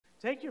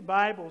Take your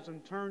Bibles and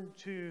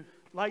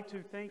like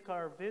to thank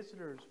our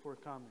visitors for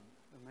coming.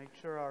 And make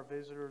sure our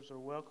visitors are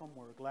welcome.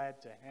 We're glad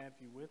to have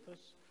you with us.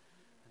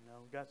 And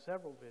we've got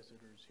several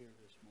visitors here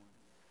this morning.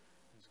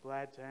 It's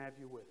glad to have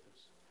you with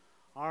us.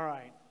 All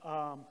right.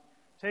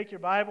 Take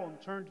your Bible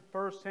and turn to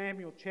 1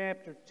 Samuel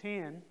chapter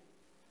 10.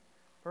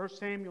 1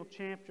 Samuel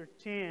chapter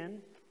 10,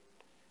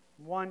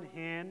 one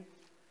hand,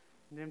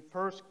 and then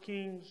 1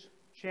 Kings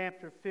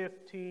chapter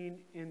 15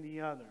 in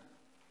the other.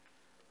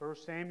 1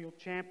 Samuel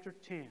chapter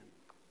 10.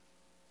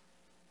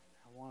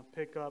 I want to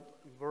pick up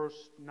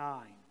verse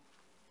 9.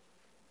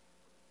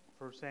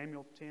 1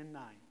 Samuel 10:9.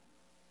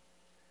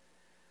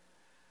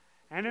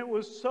 And it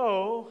was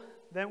so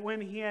that when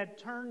he had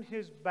turned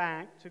his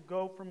back to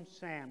go from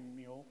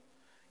Samuel,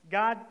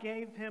 God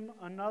gave him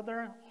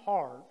another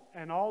heart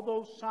and all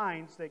those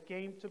signs that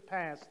came to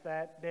pass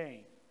that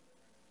day.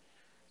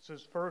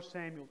 This is 1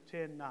 Samuel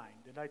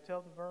 10:9. Did I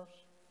tell the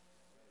verse?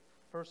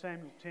 1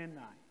 Samuel 10:9.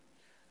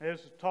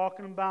 This is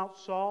talking about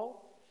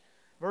Saul.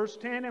 Verse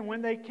 10, and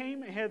when they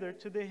came hither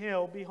to the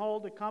hill,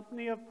 behold, a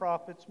company of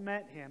prophets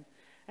met him,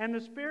 and the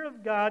Spirit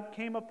of God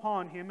came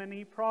upon him, and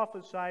he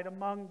prophesied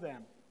among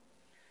them.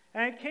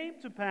 And it came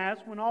to pass,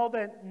 when all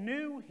that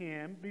knew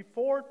him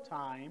before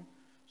time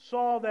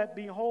saw that,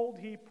 behold,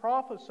 he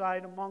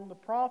prophesied among the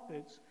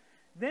prophets,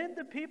 then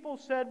the people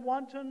said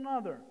one to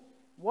another,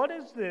 what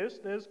is this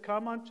that is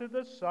come unto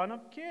the son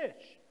of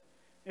Kish?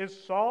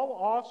 Is Saul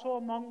also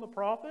among the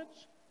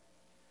prophets?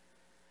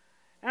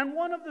 And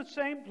one of the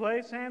same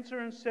place answered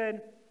and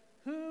said,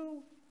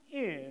 who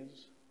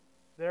is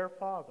their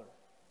father?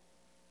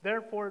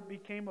 Therefore it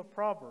became a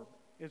proverb,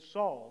 is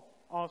Saul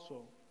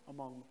also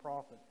among the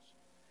prophets?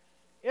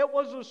 It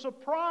was a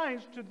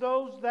surprise to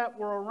those that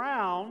were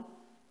around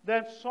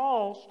that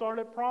Saul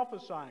started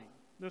prophesying,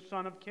 the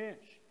son of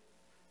Kish.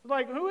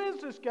 Like, who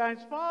is this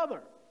guy's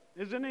father?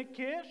 Isn't it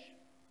Kish?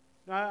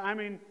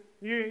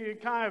 You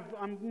kind of,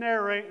 I'm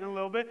narrating a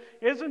little bit.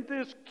 Isn't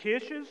this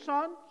Kish's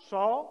son,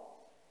 Saul?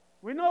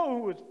 We know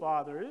who his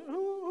father is.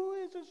 Who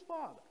is his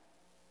father?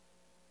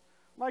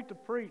 I'd like to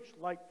preach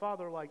like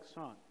father, like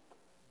son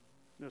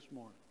this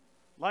morning.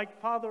 Like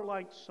father,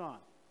 like son.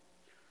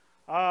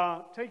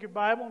 Take your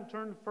Bible and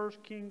turn to 1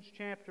 Kings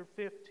chapter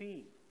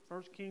 15.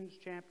 1 Kings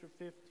chapter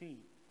 15.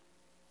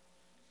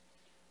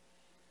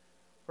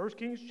 1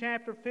 Kings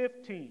chapter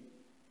 15.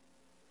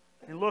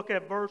 And look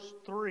at verse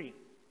 3.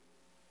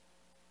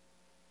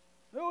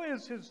 Who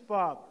is his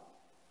father?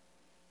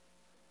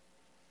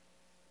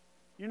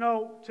 You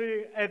know,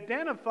 to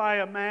identify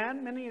a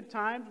man, many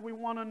times we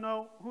want to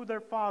know who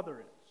their father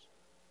is,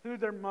 who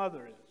their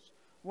mother is.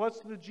 What's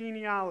the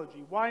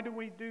genealogy? Why do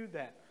we do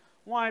that?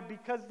 Why?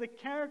 Because the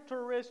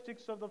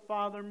characteristics of the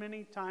father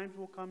many times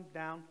will come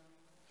down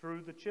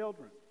through the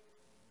children.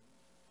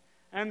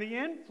 And the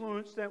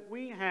influence that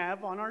we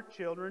have on our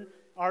children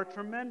are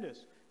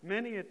tremendous.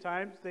 Many a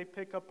times they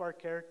pick up our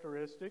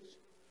characteristics.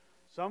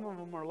 Some of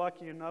them are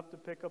lucky enough to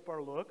pick up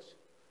our looks.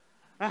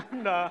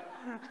 And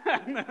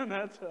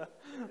that's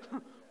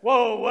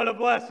whoa, what a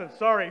blessing.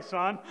 Sorry,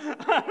 son.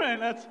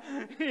 That's,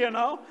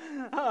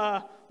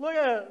 look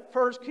at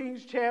 1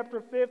 Kings chapter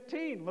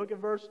 15. Look at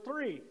verse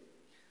 3.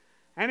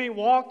 And he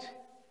walked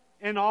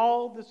in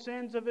all the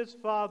sins of his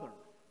father.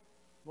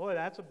 Boy,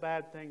 that's a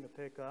bad thing to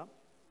pick up.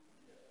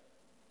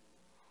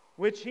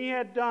 Which he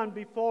had done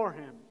before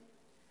him.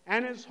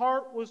 And his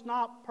heart was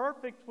not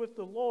perfect with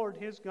the Lord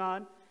his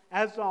God,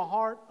 as the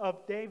heart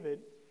of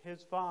David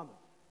his father.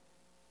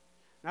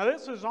 Now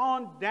this is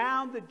on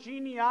down the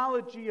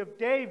genealogy of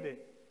David.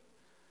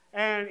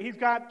 And he's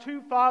got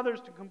two fathers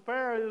to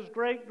compare. His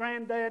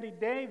great-granddaddy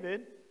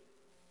David,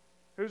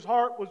 whose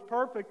heart was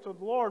perfect to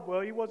the Lord. Well,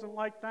 he wasn't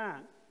like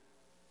that.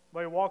 But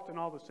he walked in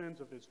all the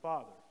sins of his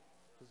father,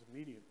 his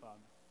immediate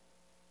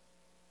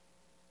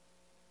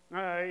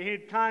father.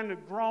 He'd kind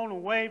of grown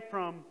away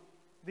from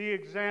the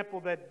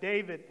example that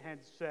David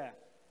had set.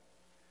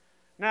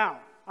 Now,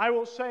 I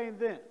will say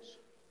this.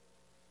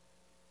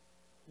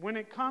 When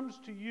it comes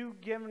to you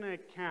giving an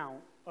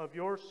account of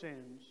your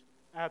sins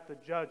at the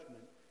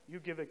judgment, you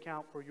give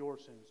account for your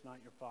sins,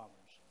 not your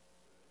father's.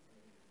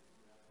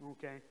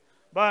 Okay?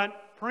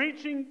 But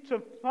preaching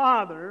to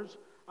fathers,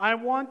 I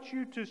want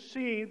you to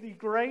see the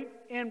great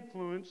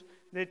influence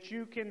that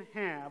you can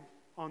have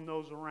on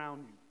those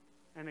around you,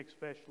 and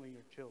especially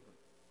your children.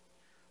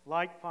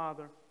 Like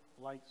father,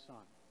 like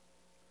son.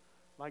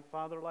 Like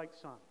father, like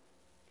son.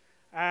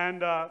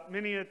 And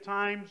many a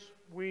times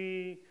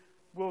we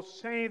will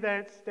say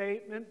that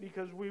statement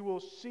because we will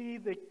see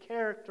the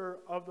character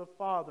of the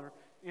father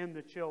in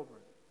the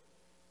children.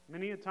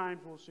 Many a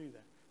times we'll see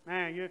that.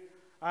 Man,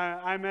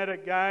 I met a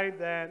guy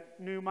that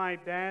knew my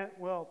dad.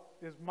 Well,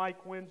 is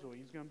Mike Winslow.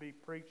 He's going to be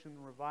preaching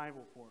the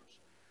revival for us.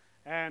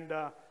 And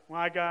when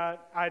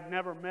I'd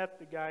never met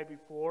the guy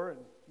before, and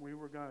we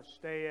were going to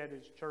stay at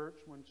his church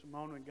when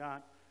Simona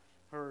got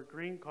her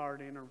green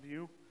card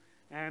interview.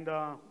 And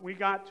we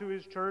got to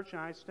his church, and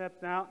I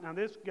stepped out. Now,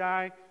 this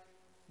guy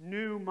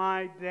knew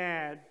my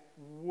dad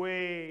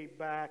way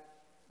back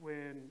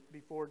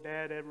before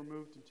Dad ever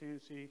moved to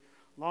Tennessee,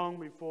 long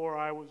before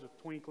I was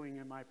a twinkling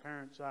in my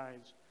parents'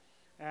 eyes.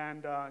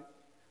 And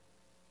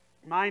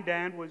my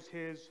dad was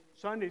his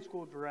Sunday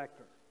school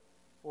director,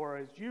 or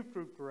his youth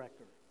group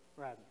director,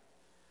 rather.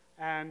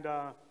 And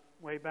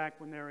way back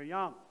when they were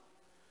young.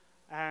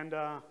 And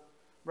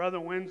Brother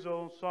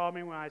Wenzel saw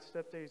me when I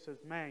stepped there. He says,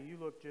 "Man, you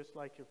look just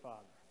like your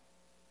father.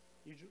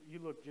 You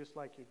look just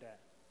like your dad."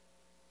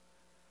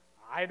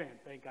 I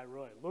didn't think I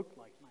really looked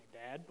like my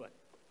dad, but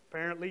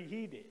apparently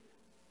he did.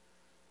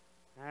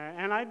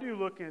 And I do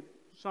look at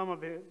some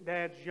of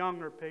Dad's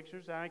younger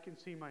pictures, and I can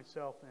see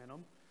myself in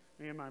them,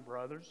 me and my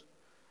brothers.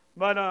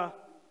 But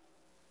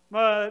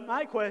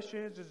my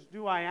question is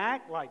do I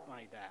act like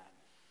my dad?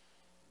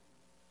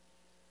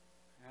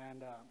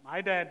 And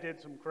my dad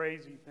did some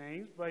crazy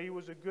things, but he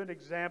was a good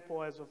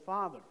example as a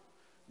father.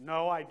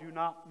 No, I do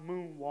not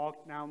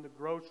moonwalk down the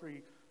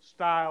grocery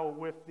style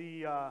with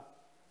the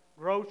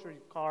grocery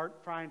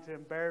cart trying to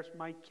embarrass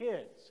my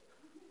kids.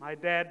 My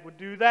dad would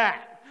do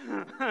that.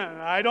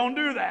 I don't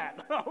do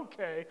that.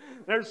 Okay.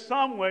 There's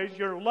some ways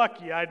you're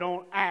lucky I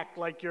don't act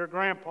like your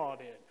grandpa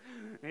did.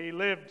 He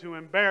lived to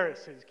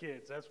embarrass his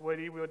kids. That's what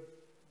he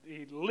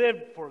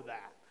lived for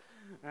that.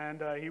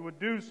 And he would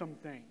do some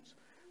things.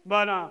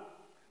 But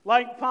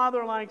like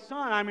father, like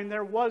son, I mean,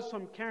 there was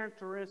some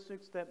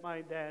characteristics that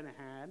my dad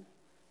had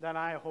that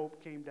I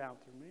hope came down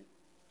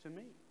to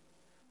me.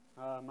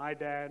 My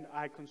dad,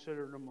 I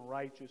considered him a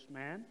righteous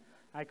man.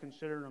 I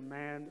considered him a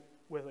man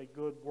with a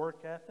good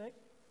work ethic,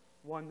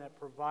 one that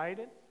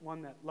provided,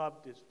 one that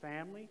loved his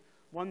family,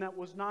 one that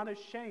was not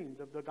ashamed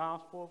of the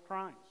gospel of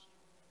Christ,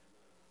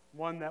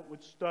 one that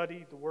would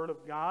study the Word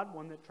of God,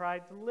 one that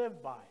tried to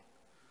live by it.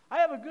 I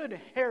have a good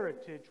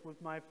heritage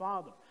with my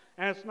father,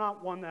 and it's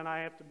not one that I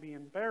have to be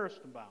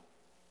embarrassed about.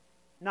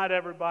 Not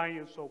everybody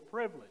is so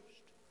privileged.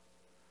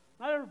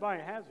 Not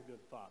everybody has a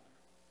good father,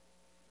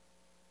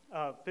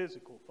 a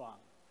physical father.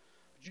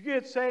 But you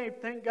get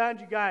saved, thank God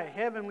you got a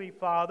heavenly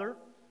father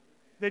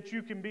that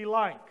you can be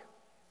like.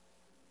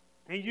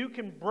 And you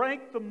can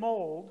break the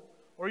mold,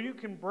 or you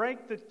can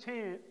break the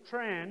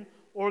trend,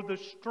 or the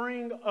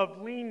string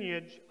of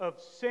lineage of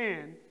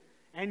sin,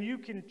 and you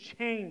can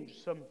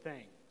change some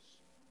things.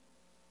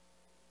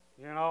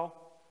 You know,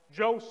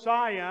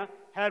 Josiah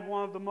had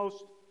one of the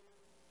most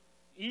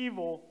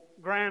evil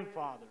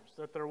grandfathers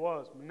that there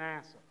was,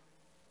 Manasseh.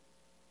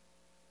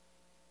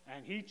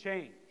 And he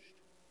changed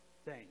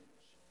things.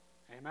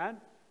 Amen?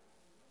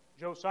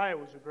 Josiah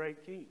was a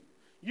great king.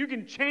 You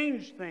can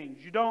change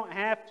things. You don't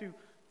have to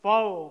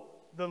follow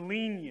the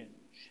lineage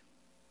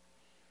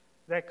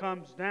that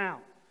comes down.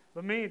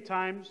 But many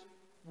times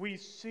we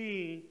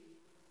see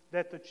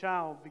that the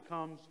child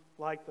becomes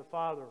like the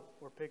father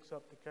or picks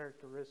up the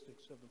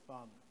characteristics of the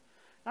father.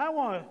 I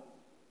want to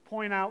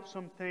point out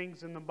some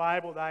things in the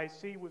Bible that I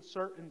see with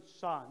certain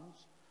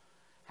sons,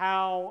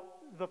 how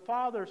the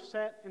father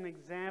set an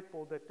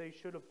example that they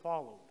should have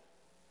followed.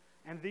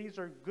 And these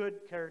are good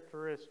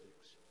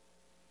characteristics.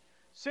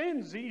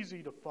 Sin's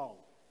easy to follow.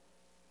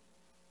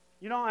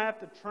 You don't have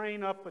to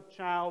train up a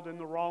child in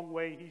the wrong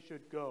way he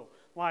should go.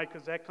 Why?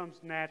 Because that comes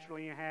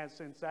naturally and has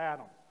since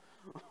Adam.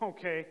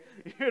 Okay?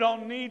 You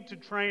don't need to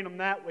train them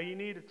that way. You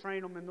need to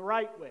train them in the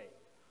right way.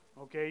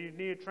 Okay? You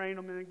need to train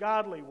them in a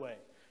godly way.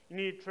 You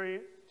need to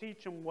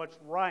teach them what's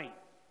right.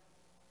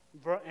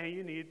 And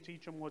you need to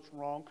teach them what's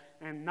wrong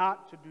and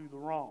not to do the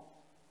wrong.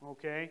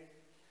 Okay?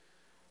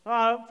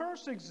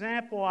 First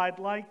example I'd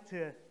like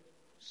to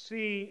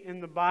see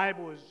in the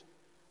Bible is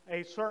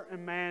a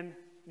certain man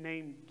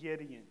named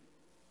Gideon.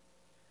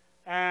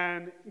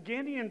 And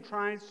Gideon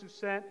tries to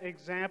set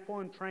example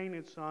and train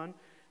his son.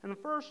 And the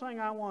first thing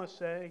I want to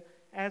say,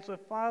 as a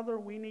father,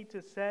 we need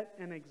to set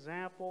an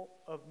example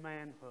of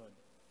manhood.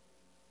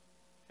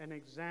 An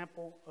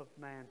example of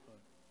manhood.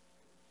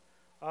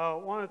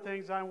 One of the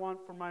things I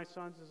want for my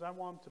sons is I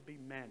want them to be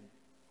men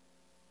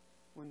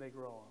when they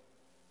grow up.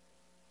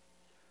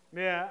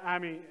 Yeah, I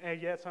mean,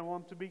 yes, I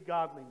want them to be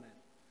godly men.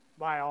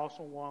 But I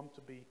also want them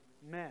to be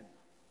men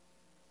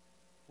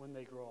when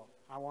they grow up.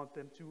 I want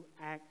them to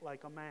act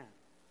like a man,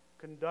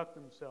 conduct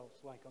themselves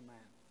like a man.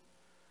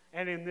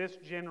 And in this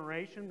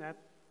generation,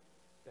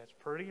 that's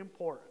pretty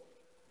important.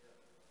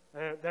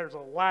 There's a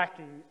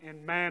lacking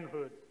in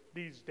manhood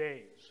these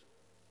days,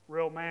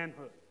 real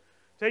manhood.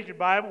 Take your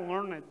Bible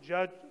and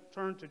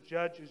turn to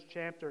Judges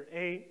chapter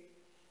 8,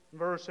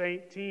 verse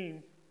 18.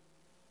 It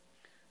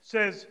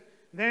says,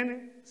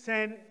 "Then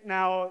said,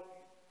 now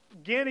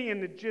Gideon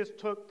had just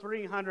took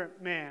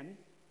 300 men,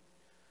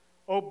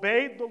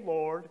 obeyed the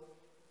Lord,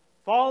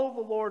 followed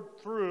the Lord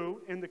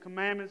through in the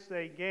commandments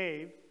they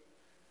gave,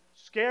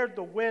 scared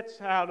the wits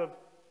out of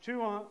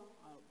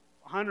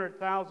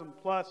 200,000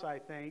 plus, I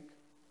think.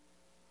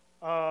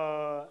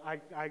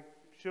 I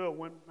should have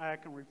went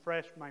back and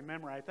refreshed my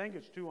memory. I think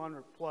it's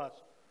 200 plus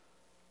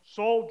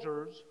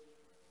soldiers.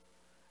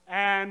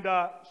 And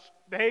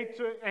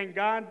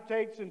God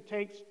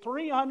takes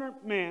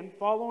 300 men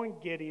following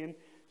Gideon,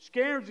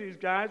 scares these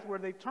guys where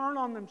they turn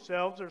on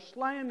themselves, they're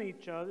slaying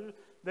each other,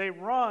 they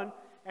run,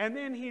 and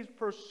then he's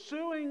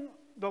pursuing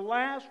the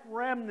last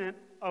remnant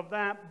of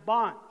that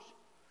bunch.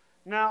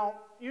 Now,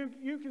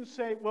 you can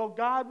say, well,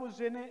 God was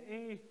in it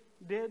and He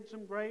did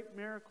some great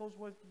miracles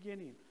with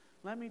Gideon.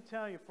 Let me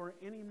tell you, for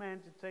any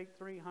man to take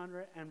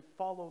 300 and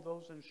follow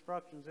those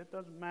instructions, it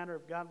doesn't matter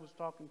if God was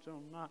talking to him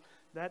or not.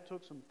 That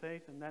took some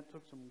faith and that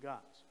took some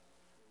guts.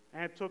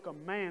 And it took a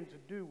man to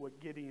do what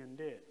Gideon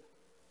did.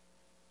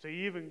 To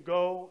even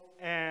go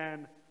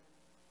and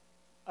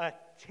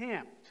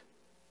attempt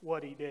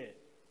what he did.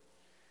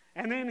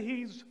 And then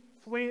he's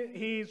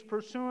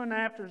pursuing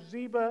after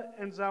Zebah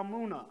and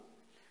Zalmunna.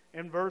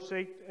 In verse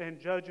 8, in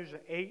Judges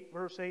 8,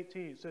 verse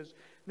 18, it says,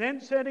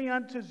 Then said he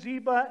unto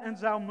Zebah and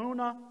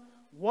Zalmunna,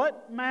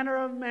 What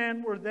manner of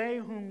men were they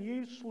whom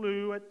ye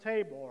slew at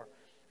Tabor?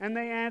 And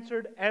they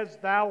answered, As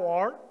thou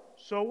art,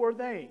 so were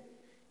they.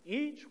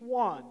 Each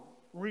one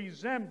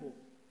resembled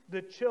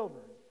the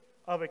children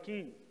of a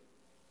king.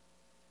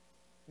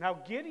 Now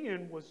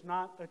Gideon was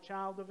not a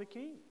child of a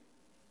king,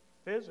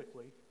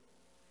 physically,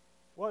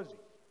 was he?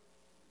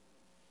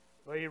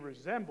 But he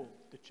resembled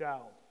the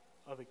child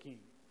of a king.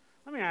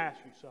 Let me ask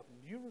you something.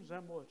 Do you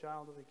resemble a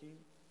child of a king?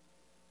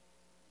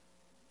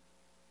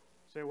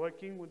 Say, what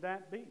king would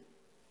that be?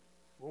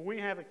 When we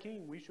have a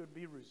king, we should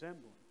be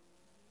resembling.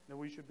 That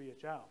we should be a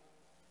child.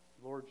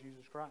 Lord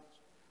Jesus Christ.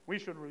 We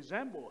should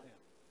resemble Him.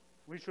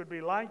 We should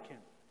be like Him.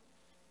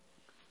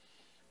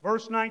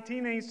 Verse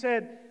 19, and he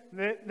said,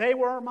 that they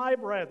were my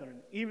brethren,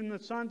 even the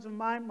sons of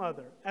my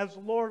mother. As the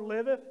Lord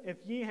liveth, if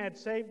ye had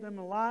saved them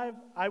alive,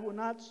 I would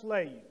not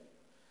slay you.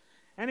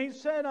 And he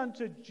said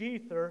unto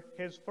Jether,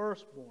 his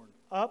firstborn,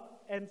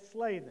 Up and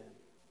slay them.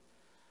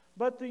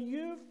 But the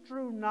youth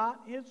drew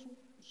not his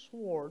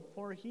sword,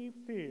 for he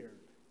feared,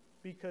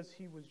 because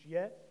he was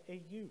yet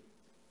a youth.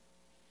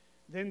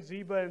 Then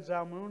Zebah and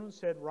Zalmunna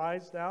said,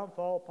 Rise thou and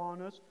fall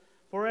upon us,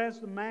 for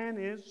as the man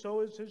is, so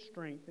is his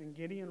strength. And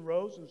Gideon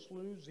rose and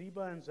slew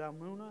Zebah and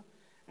Zalmunna,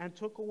 and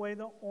took away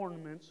the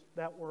ornaments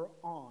that were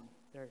on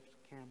their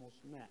camel's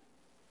neck.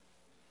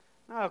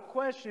 Now the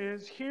question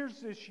is,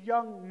 here's this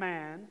young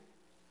man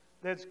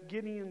that's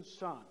Gideon's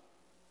son.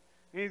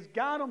 And he's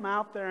got him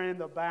out there in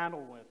the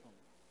battle with him.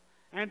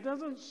 And it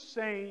doesn't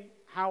say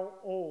how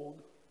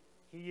old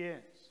he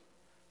is.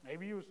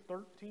 Maybe he was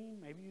 13,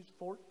 maybe he was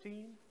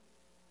 14,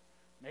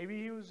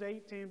 maybe he was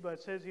 18, but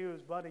it says he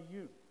was but a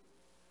youth.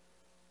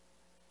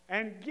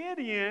 And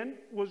Gideon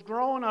was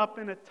growing up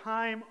in a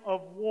time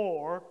of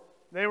war.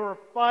 They were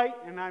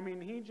fighting. I mean,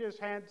 he just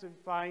had to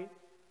fight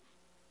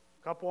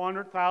a couple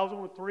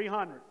 100,000 with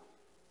 300,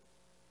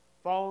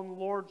 following the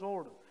Lord's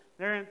order.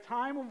 They're in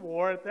time of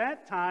war. At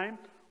that time,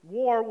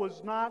 war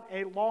was not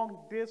a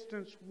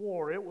long-distance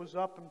war. It was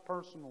up and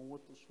personal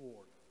with the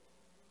sword.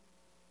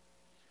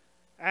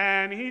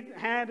 And he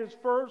had his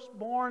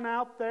firstborn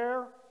out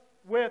there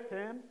with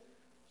him,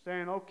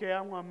 saying, okay,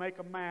 I'm going to make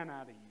a man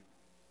out of you.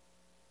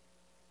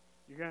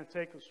 You're going to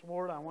take a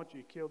sword. I want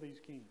you to kill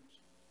these kings.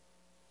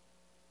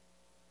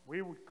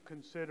 We would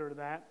consider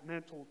that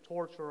mental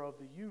torture of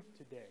the youth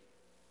today.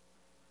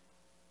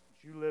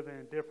 But you live in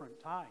a different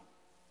time.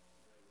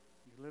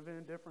 You live in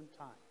a different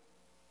time.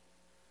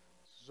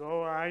 So,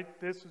 all right,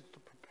 this is to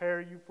prepare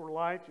you for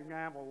life. You're going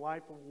to have a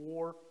life of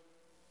war.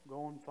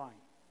 Go and fight.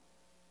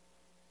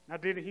 Now,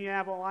 did he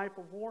have a life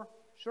of war?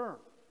 Sure.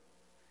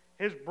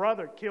 His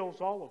brother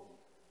kills all of them.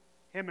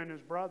 Him and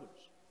his brothers.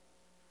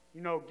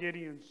 You know,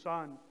 Gideon's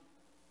son,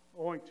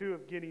 only two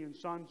of Gideon's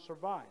sons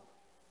survive.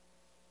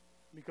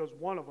 Because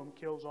one of them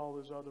kills all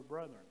his other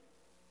brethren.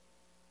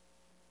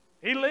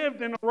 He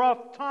lived in a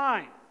rough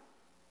time.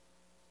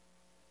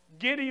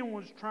 Gideon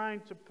was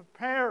trying to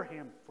prepare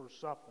him for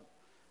something.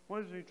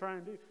 What is he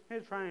trying to do?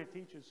 He's trying to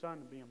teach his son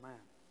to be a man.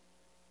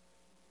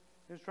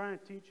 He's trying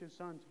to teach his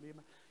son to be a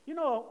man. You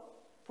know,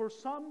 for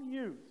some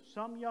youth,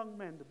 some young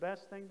men, the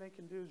best thing they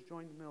can do is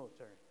join the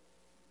military.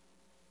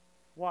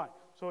 Why?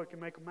 So it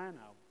can make a man out of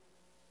them.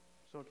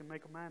 So it can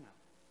make a man out of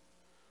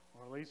them.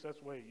 Or at least that's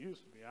the way it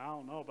used to be. I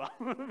don't know about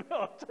the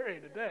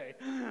military today.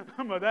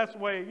 But that's the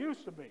way it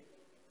used to be.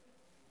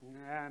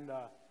 And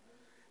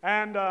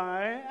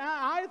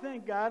I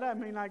thank God. I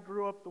mean, I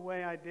grew up the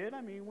way I did.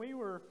 I mean, we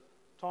were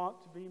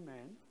taught to be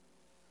men.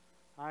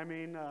 I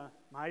mean,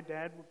 my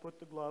dad would put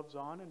the gloves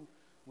on, and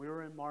we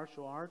were in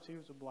martial arts. He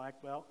was a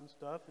black belt and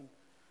stuff, and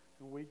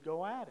we'd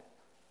go at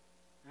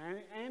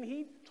it. And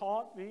he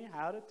taught me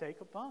how to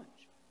take a punch.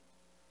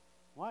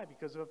 Why?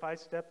 Because if I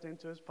stepped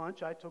into his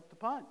punch, I took the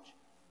punch.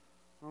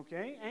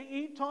 Okay? And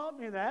he taught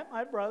me that.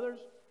 My brothers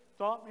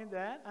taught me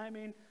that. I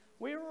mean,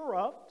 we were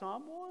rough,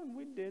 tomboy, and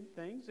we did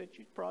things that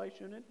you probably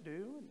shouldn't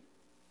do, and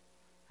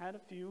had a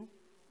few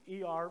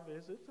ER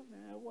visits. I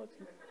mean, it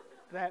wasn't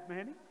that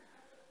many.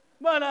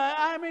 But,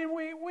 I mean,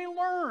 we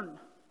learned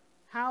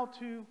how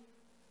to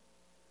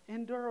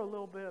endure a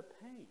little bit of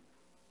pain.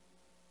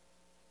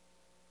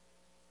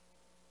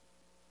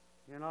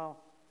 You know,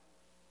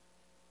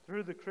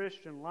 through the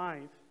Christian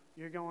life,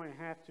 you're going to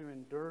have to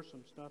endure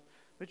some stuff.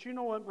 But you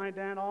know what my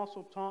dad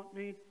also taught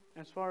me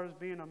as far as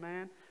being a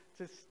man?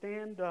 To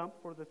stand up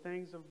for the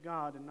things of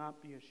God and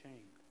not be ashamed.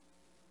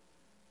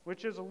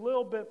 Which is a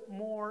little bit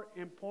more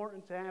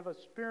important to have a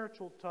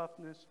spiritual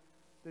toughness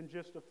than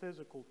just a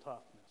physical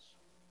toughness.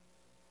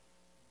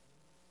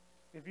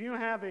 if you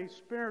have a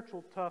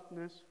spiritual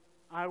toughness,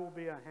 I will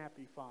be a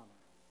happy father.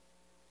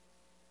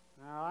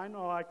 Now, I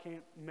know I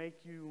can't make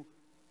you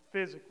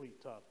physically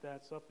tough.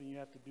 That's something you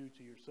have to do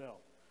to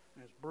yourself.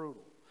 And it's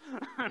brutal.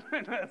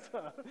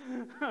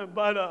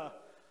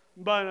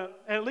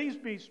 But at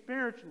least be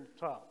spiritually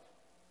tough.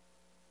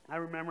 I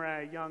remember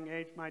at a young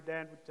age, my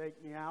dad would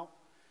take me out.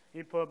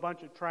 He'd put a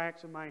bunch of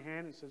tracts in my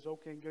hand and says,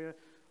 okay, good.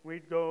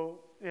 We'd go,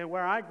 and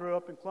where I grew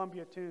up in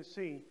Columbia,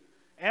 Tennessee,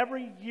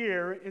 every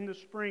year in the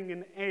spring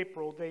in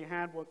April, they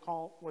had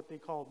what they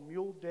called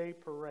Mule Day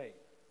Parade.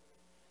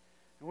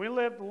 And we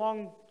lived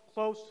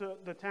close to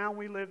the town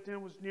we lived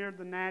in was near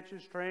the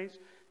Natchez Trace.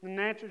 The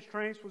Natchez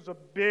Trace was a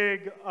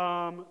big,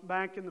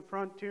 back in the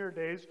frontier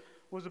days,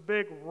 was a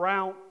big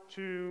route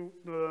to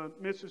the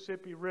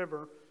Mississippi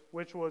River,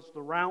 which was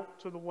the route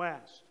to the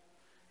west.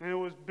 And it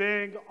was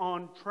big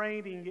on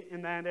trading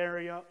in that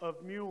area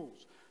of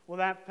mules. Well,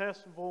 that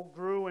festival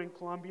grew in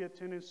Columbia,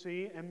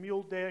 Tennessee, and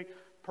Mule Day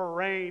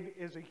Parade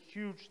is a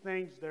huge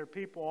thing there.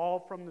 People all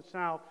from the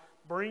south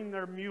bring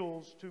their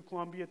mules to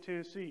Columbia,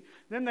 Tennessee.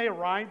 Then they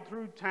ride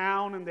through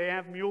town, and they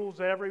have mules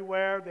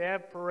everywhere. They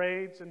have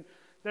parades, and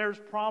there's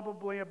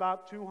probably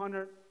about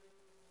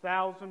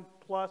 200,000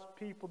 plus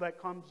people that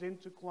comes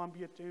into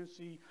Columbia,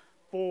 Tennessee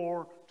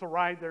to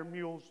ride their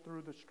mules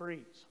through the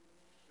streets.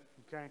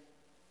 Okay?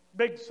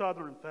 Big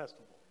Southern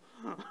festival.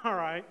 All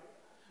right?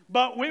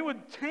 But we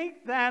would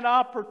take that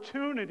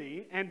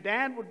opportunity, and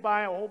Dad would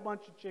buy a whole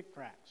bunch of chick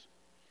tracts.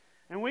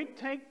 And we'd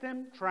take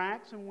them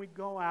tracts, and we'd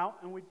go out,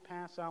 and we'd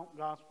pass out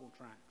gospel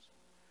tracts.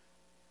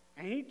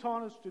 And he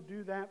taught us to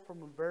do that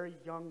from a very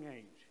young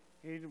age.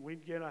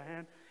 We'd get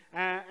ahead.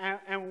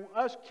 And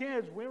us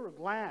kids, we were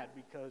glad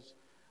because,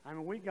 I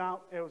mean,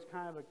 it was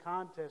kind of a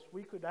contest.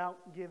 We could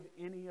outgive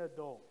any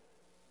adult.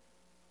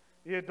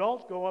 The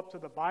adults go up to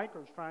the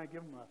bikers trying to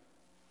give them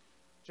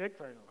a chick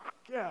tract.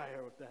 Get out of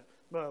here with that.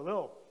 But a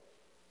little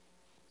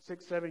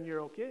 6,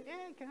 7-year-old kid,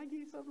 yeah, can I give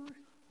you something?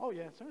 Oh,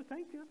 yeah, sir,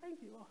 thank you.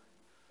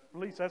 At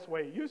least that's the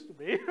way it used to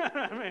be.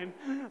 I mean,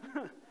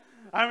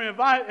 if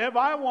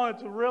I wanted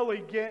to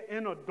really get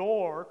in a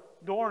door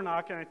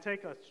knocking, I'd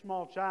take a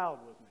small child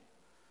with me.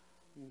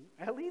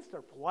 At least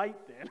they're polite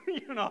then,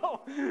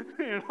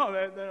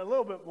 they're a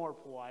little bit more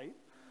polite.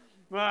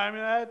 But I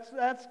mean,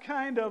 that's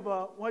kind of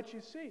what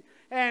you see.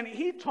 And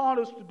he taught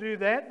us to do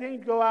that. Then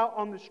he'd go out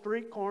on the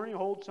street corner, he'd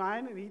hold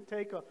sign, and he'd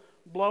take a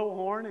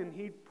blowhorn and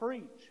he'd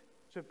preach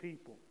to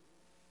people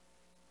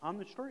on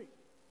the street.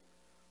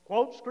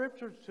 Quote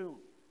scriptures to them.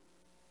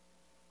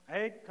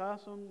 They'd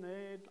cuss them,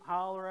 they'd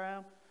holler at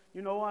them.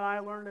 You know what I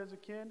learned as a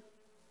kid?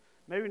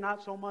 Maybe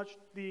not so much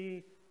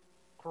the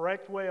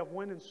correct way of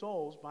winning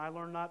souls, but I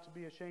learned not to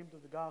be ashamed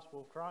of the gospel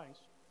of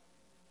Christ.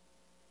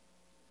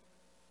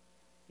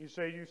 You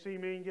say, you see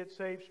me and get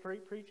saved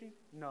street preaching?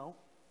 No.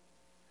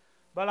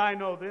 But I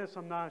know this,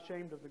 I'm not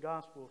ashamed of the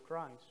gospel of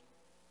Christ.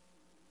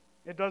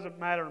 It doesn't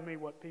matter to me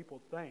what people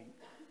think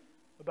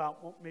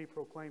about me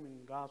proclaiming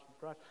the gospel of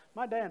Christ.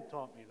 My dad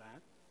taught me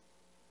that.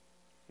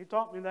 He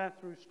taught me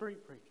that through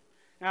street preaching.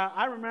 Now,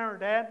 I remember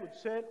Dad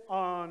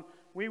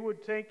we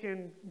would take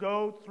and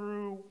go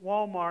through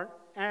Walmart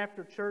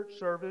after church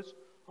service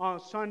on a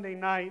Sunday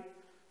night.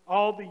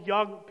 All the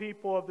young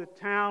people of the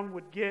town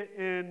would get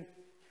in,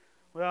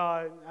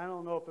 well, I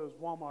don't know if it was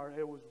Walmart,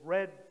 it was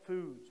Red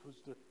Foods was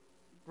the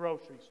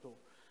grocery store.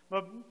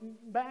 But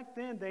back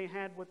then they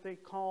had what they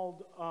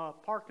called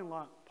parking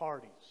lot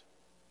parties.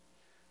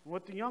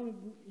 What the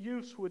young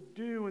youths would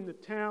do in the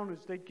town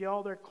is they'd get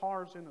all their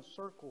cars in a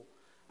circle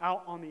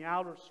out on the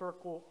outer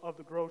circle of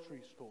the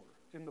grocery store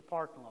in the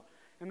parking lot.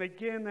 And they'd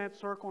get in that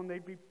circle and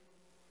they'd be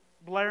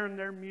blaring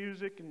their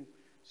music and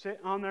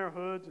sitting on their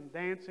hoods and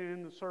dancing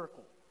in the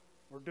circle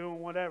or doing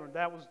whatever.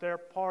 That was their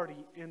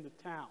party in the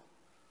town.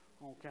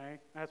 Okay?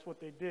 That's what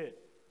they did.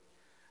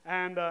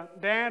 And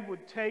Dad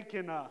would take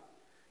and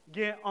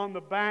get on the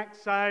back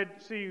side.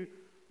 See,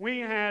 he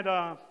had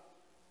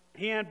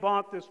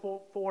bought this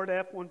Ford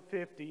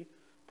F-150,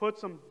 put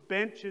some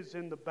benches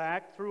in the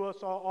back, threw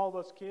us all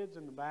us kids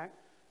in the back.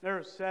 There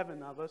were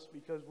 7 of us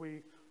because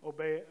we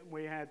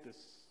had this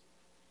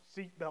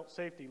seatbelt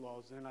safety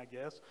laws then, I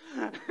guess.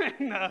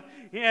 And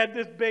he had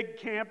this big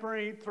camper,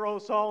 and he'd throw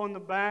us all in the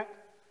back.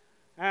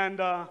 And,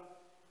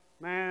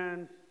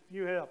 man, if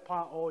you hit a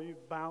pothole,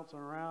 you'd bouncing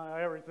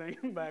around, everything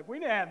in the back. We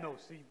didn't have no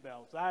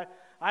seatbelts.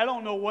 I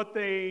don't know what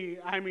the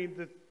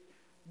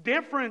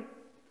different,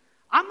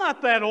 I'm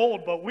not that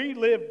old, but we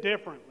lived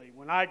differently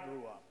when I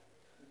grew up.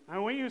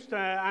 And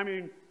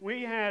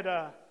we had,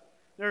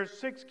 there were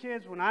 6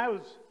 kids when I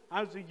was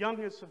the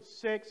youngest of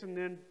 6, and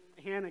then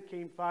Hannah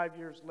came 5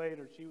 years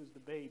later. She was the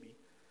baby.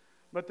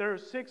 But there were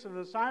 6 of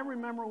us. I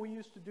remember we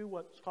used to do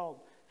what's called,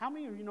 how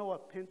many of you know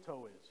what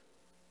Pinto is?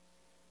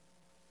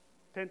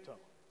 Pinto.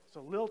 It's a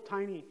little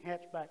tiny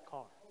hatchback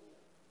car.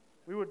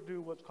 We would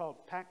do what's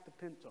called pack the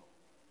Pinto.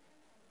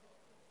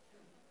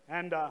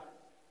 And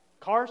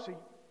car seat,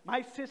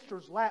 my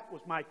sister's lap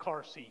was my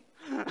car seat.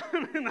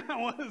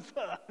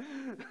 That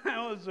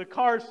was a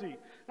car seat.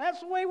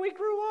 That's the way we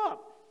grew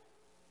up.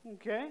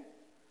 Okay?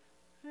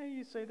 Hey,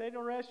 you say they'd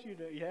arrest you.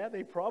 Yeah,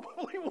 they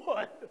probably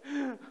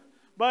would.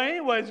 But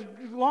anyways,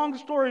 long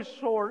story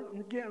short,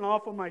 I'm getting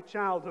off of my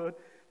childhood.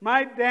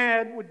 My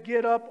dad would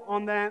get up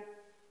on that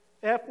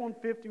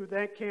F-150 with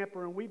that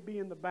camper, and we'd be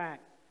in the back.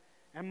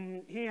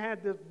 And he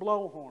had this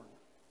blowhorn.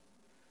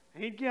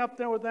 And he'd get up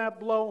there with that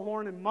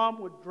blowhorn, and Mom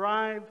would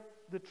drive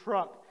the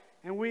truck.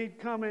 And we'd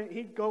come in,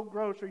 he'd go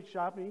grocery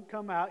shopping, he'd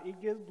come out, he'd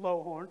get his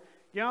blowhorn,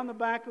 get on the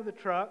back of the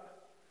truck,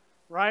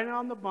 ride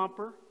on the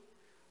bumper.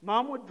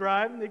 Mom would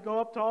drive, and they'd go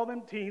up to all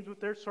them teens with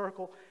their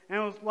circle, and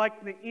it was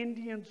like the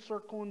Indian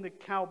circle and the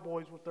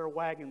cowboys with their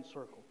wagon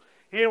circle.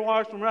 He'd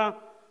watch them around.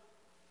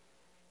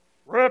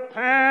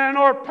 Repent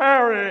or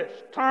perish,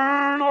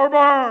 turn or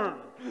burn.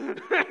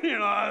 You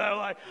know, they're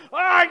like,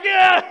 get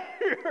out of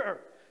here.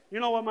 You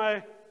know what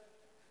my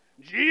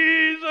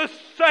Jesus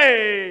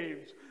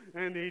saves.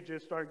 And he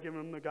just started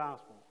giving them the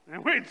gospel.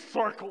 And we'd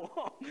circle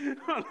on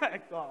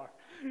that car.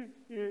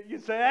 You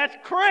say, that's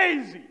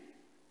crazy.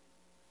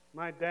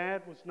 My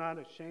dad was not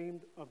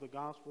ashamed of the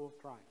gospel of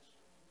Christ.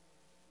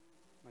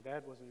 My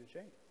dad wasn't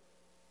ashamed.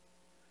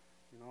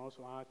 You know,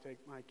 so I take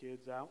my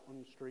kids out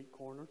on the street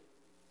corner.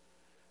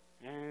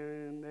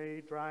 And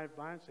they drive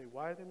by and say,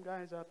 why are them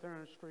guys out there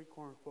on the street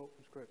corner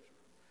quoting Scripture?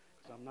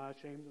 Because I'm not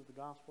ashamed of the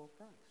gospel of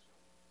Christ.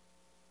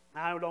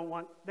 I don't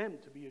want them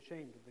to be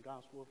ashamed of the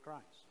gospel of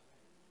Christ.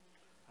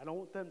 I don't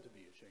want them to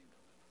be ashamed of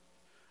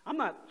it. I'm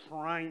not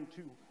trying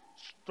to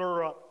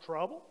stir up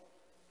trouble,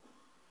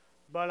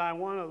 but I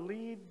want to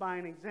lead by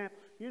an example.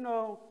 You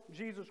know,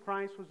 Jesus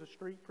Christ was a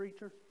street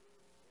preacher.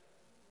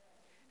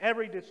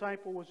 Every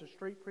disciple was a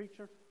street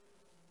preacher.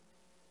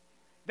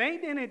 They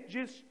didn't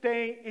just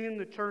stay in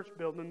the church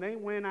building. They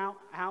went out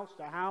house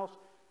to house.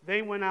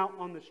 They went out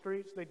on the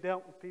streets. They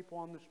dealt with people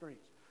on the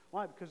streets.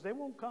 Why? Because they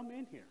won't come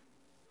in here.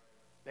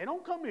 They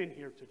don't come in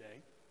here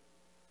today.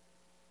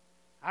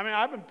 I mean,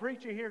 I've been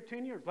preaching here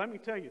 10 years. Let me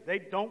tell you, they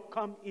don't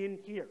come in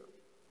here.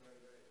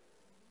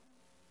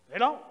 They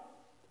don't.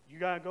 You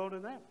got to go to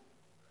them.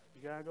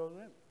 You got to go to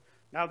them.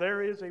 Now,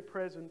 there is a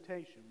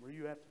presentation where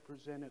you have to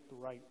present it the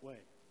right way.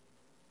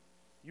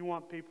 You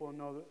want people to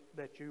know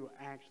that you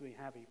actually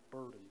have a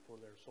burden for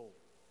their soul.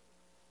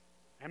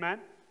 Amen?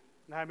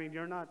 I mean,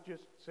 you're not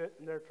just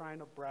sitting there trying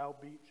to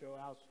browbeat, show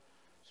how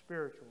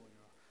spiritual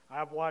you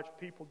are. I've watched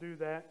people do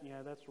that.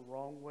 Yeah, that's the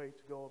wrong way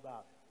to go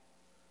about it.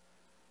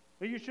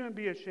 But you shouldn't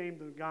be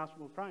ashamed of the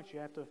gospel of Christ. You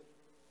have to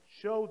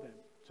show them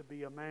to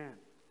be a man.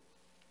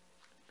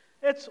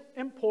 It's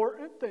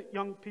important that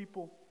young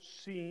people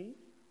see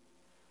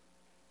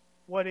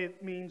what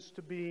it means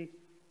to be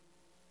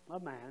a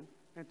man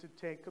and to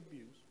take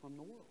abuse from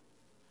the world.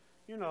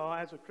 You know,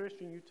 as a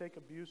Christian, you take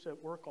abuse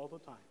at work all the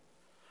time.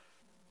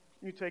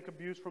 You take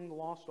abuse from the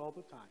lost all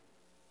the time.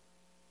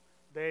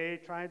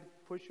 They try to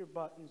push your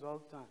buttons all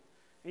the time.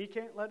 And you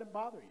can't let it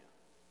bother you.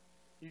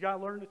 You got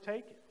to learn to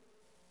take it.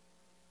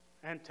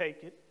 And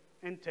take it,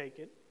 and take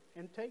it,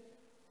 and take it.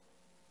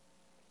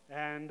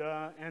 And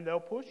they'll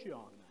push you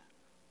on that.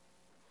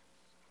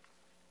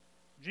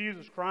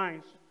 Jesus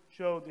Christ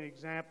showed the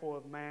example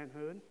of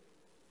manhood.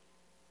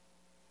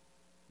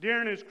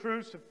 During his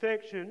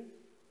crucifixion,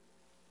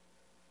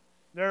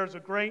 there's a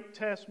great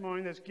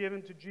testimony that's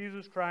given to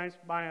Jesus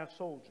Christ by a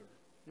soldier.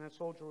 And that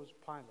soldier was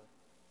Pilate.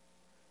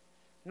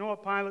 You know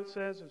what Pilate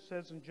says? It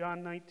says in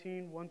John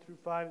 19, 1 through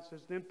 5, it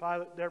says, Then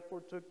Pilate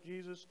therefore took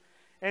Jesus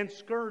and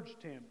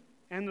scourged him.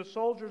 And the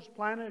soldiers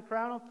planted a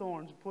crown of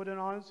thorns and put it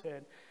on his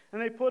head. And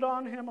they put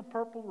on him a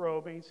purple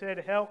robe, and he said,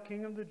 Hail,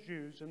 King of the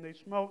Jews! And they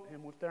smote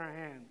him with their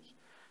hands.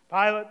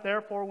 Pilate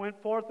therefore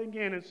went forth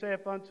again and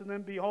saith unto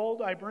them,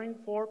 Behold, I bring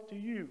forth to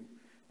you,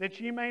 that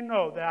ye may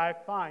know that I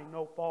find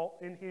no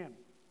fault in him.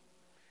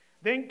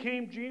 Then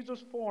came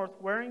Jesus forth,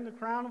 wearing the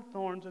crown of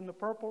thorns and the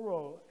purple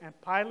robe. And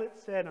Pilate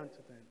said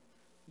unto them,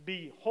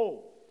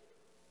 Behold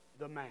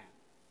the man.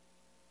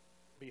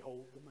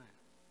 Behold the man.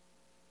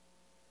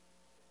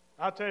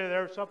 I'll tell you,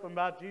 there was something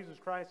about Jesus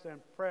Christ that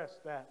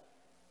impressed that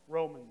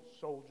Roman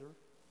soldier.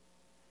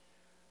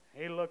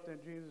 He looked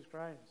at Jesus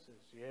Christ and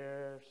says, yeah,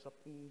 there's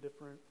something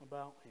different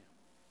about him.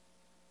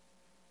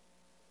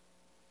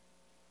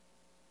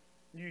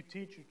 You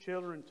teach your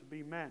children to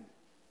be men.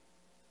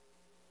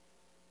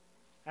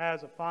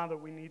 As a father,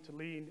 we need to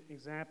lead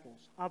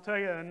examples. I'll tell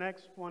you, the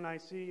next one I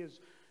see is,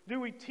 do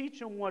we teach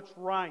them what's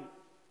right?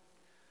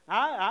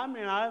 I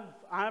mean,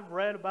 I've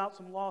read about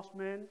some lost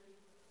men.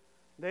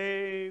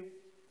 They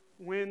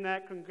win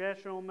that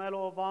Congressional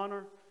Medal of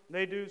Honor.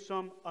 They do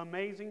some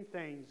amazing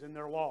things and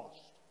they're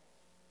lost.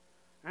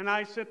 And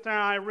I sit there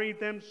and I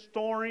read them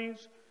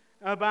stories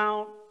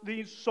about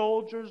these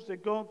soldiers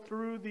that go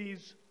through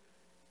these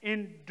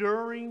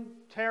enduring,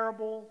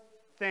 terrible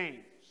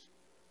things.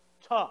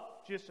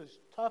 Tough, just as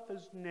tough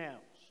as nails.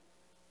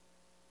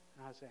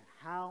 And I say,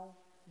 how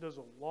does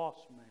a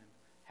lost man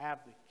have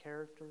the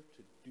character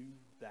to do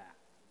that?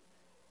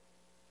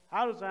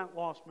 How does that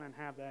lost man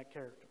have that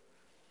character?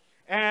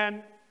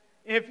 And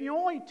if you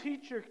only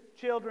teach your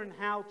children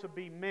how to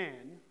be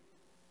men,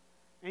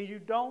 and you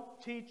don't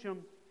teach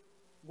them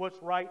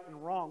what's right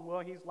and wrong,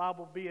 well, he's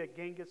liable to be a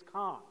Genghis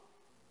Khan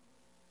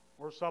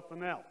or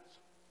something else.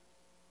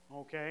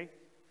 Okay?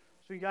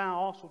 So you got to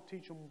also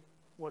teach them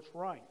what's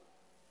right.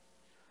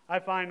 I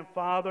find a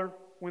father,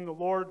 when the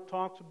Lord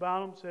talks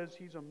about him, says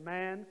he's a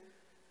man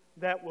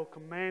that will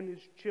command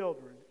his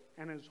children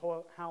and his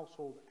whole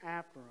household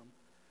after him,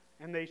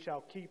 and they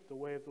shall keep the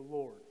way of the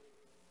Lord.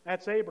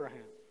 That's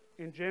Abraham.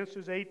 In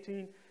Genesis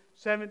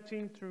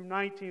 18:17 through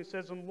 19, it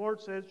says, And the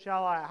Lord says,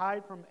 Shall I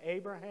hide from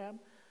Abraham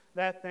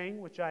that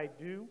thing which I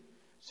do?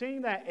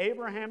 Seeing that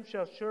Abraham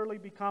shall surely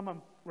become a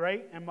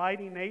great and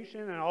mighty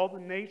nation, and all the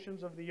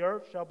nations of the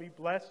earth shall be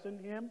blessed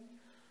in him.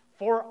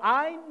 For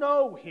I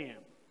know him,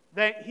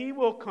 that he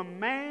will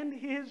command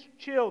his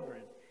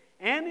children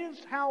and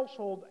his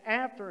household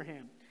after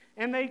him,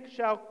 and they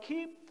shall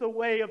keep the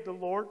way of the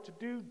Lord to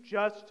do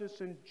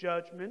justice and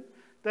judgment,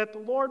 that the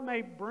Lord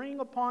may bring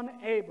upon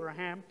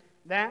Abraham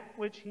that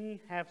which he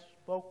hath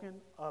spoken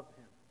of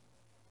him.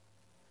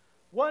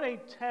 What a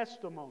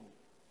testimony.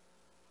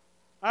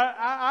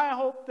 I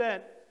hope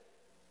that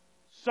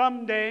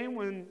someday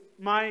when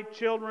my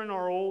children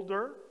are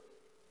older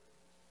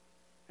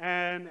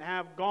and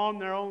have gone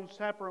their own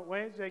separate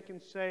ways, they can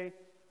say,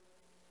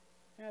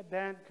 yeah,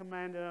 Dad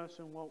commanded us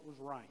in what was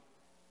right.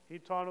 He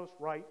taught us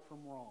right from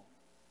wrong.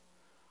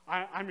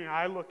 I mean,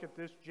 I look at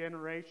this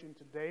generation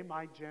today,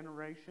 my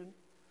generation,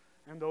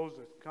 and those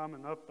that's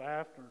coming up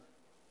after,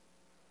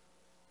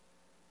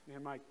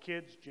 and my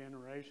kids'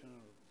 generation,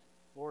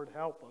 Lord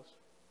help us.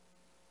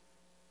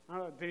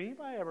 Did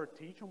anybody ever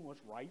teach them what's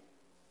right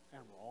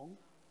and wrong?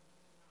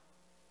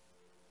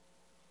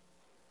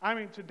 I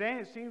mean, today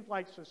it seems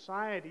like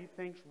society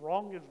thinks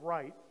wrong is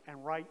right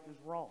and right is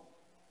wrong.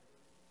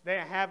 They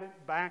have it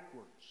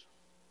backwards.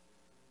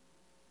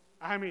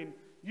 I mean,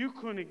 you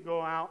couldn't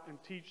go out and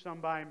teach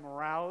somebody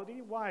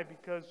morality. Why?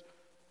 Because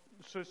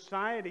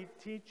society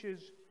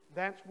teaches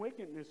that's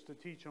wickedness to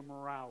teach them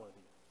morality.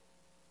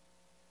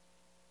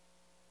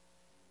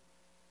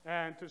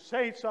 And to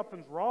say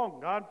something's wrong,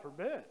 God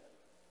forbid.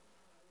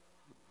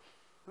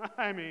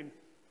 I mean,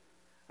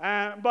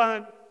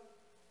 but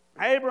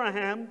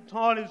Abraham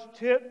taught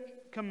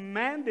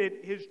commanded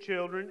his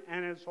children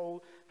and his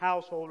whole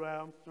household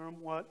after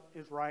him what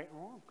is right and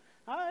wrong.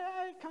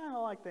 I kind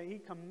of like that. He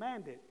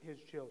commanded his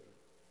children.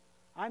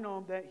 I know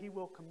him that he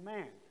will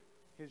command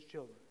his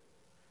children.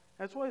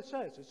 That's what it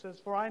says. It says,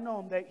 For I know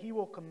him that he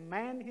will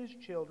command his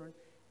children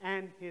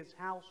and his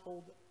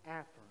household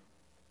after him.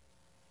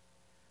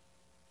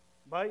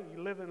 But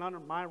you living under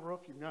my roof,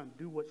 you're going to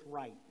do what's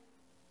right.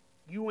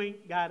 You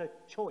ain't got a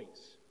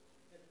choice.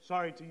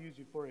 Sorry to use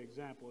you for an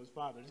example, it's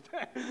Father's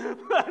Day.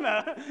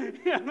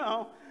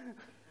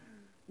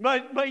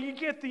 But you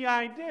get the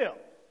idea.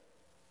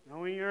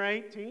 When you're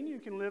 18, you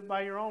can live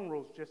by your own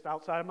rules just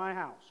outside my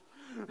house.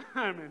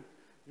 I mean,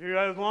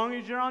 as long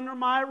as you're under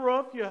my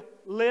roof, you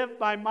live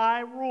by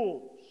my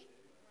rules.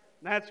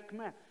 That's a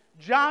command.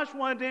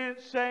 Joshua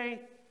didn't say,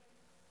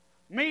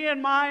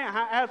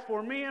 as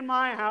for me and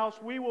my house,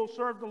 we will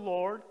serve the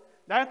Lord.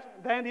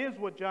 That is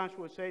what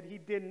Joshua said. He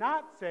did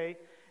not say,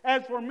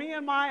 as for me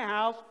and my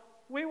house,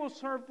 we will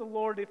serve the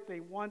Lord if they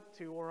want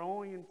to, or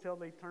only until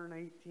they turn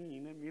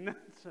 18. I mean,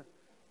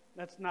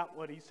 that's not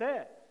what he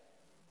said.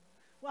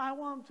 Well, I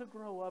want them to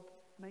grow up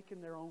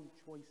making their own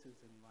choices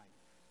in life.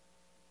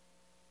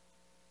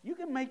 You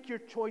can make your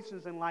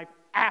choices in life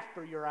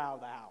after you're out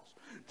of the house.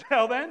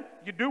 Till then,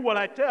 you do what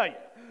I tell you.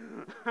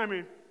 I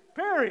mean,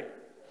 period.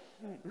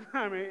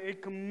 I mean,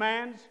 it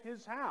commands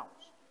his house.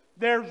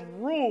 There's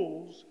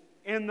rules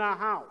in the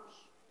house.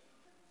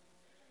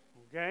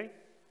 Okay?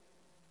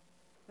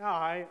 Now,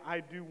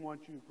 I do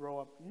want you to grow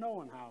up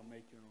knowing how to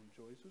make your own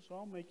choices,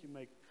 so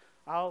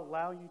I'll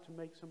allow you to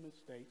make some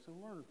mistakes and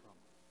learn from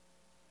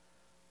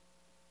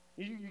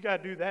them. You got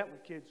to do that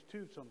with kids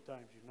too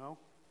sometimes, you know.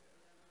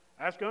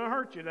 That's going to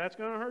hurt you. That's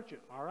going to hurt you.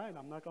 All right,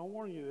 I'm not going to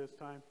warn you this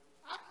time.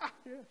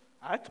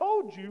 I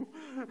told you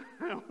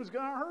it was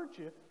going to hurt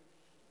you.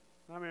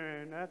 I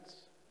mean,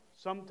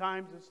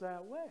 sometimes it's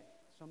that way.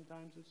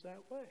 Sometimes it's that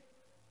way.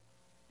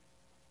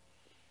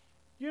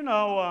 You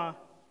know,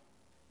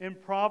 in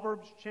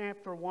Proverbs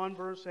chapter 1,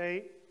 verse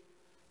 8,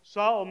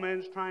 Solomon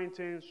is trying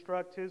to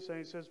instruct his son.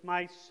 He says,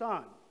 My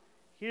son,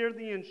 hear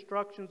the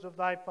instructions of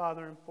thy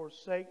father and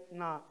forsake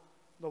not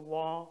the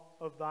law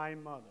of thy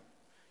mother.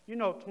 You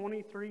know,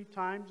 23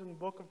 times in the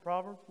book of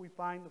Proverbs we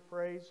find the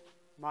phrase,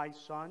 my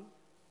son,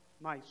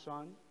 my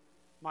son,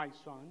 my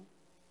son.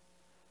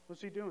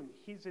 What's he doing?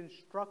 He's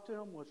instructing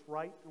them what's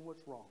right and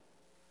what's wrong.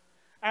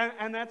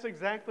 And that's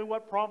exactly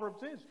what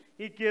Proverbs is.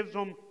 He gives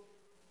them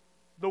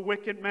the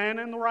wicked man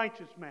and the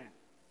righteous man,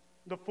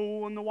 the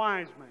fool and the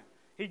wise man.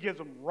 He gives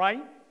them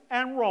right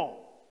and wrong.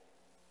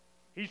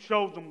 He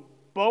shows them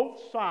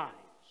both sides.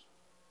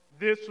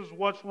 This is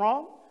what's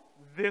wrong.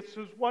 This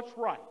is what's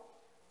right.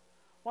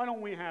 Why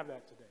don't we have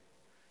that today?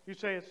 You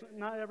say it's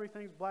not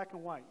everything's black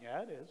and white.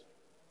 Yeah, it is.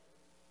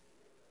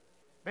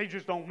 They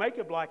just don't make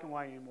it black and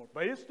white anymore.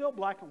 But it's still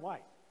black and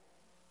white.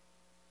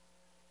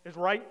 It's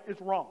right,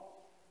 it's wrong.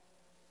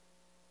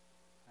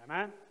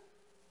 Amen?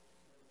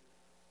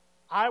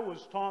 I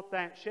was taught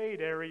that shade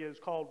area is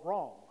called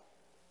wrong.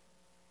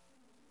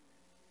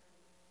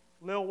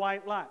 Little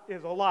white lie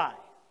is a lie.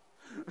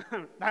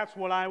 That's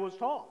what I was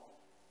taught.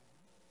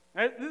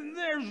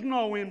 There's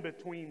no in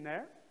between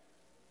there.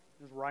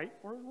 There's right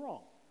or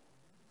wrong.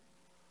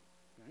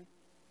 Okay?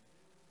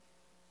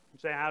 You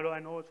say, how do I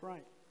know it's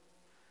right?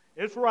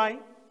 It's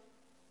right.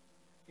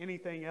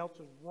 Anything else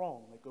is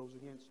wrong that goes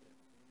against it.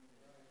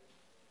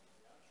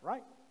 It's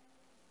right.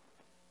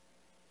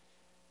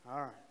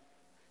 All right.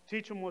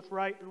 Teach them what's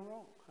right and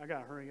wrong. I got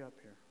to hurry up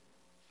here.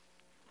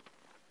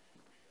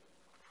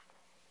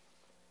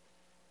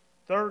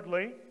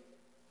 Thirdly,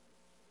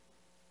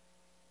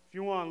 if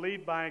you want to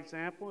lead by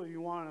example,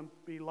 you want to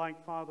be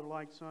like father,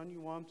 like son,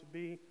 you want to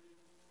be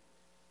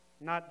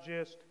not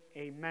just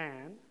a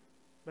man,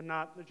 but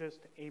not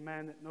just a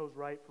man that knows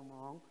right from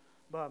wrong,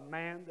 but a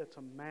man that's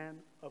a man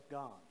of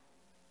God.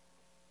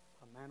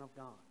 A man of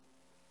God.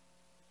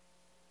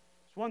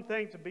 It's one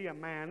thing to be a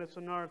man, it's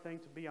another thing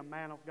to be a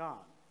man of God.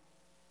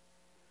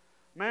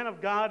 A man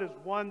of God is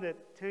one that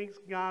takes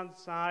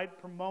God's side,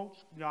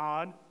 promotes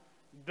God,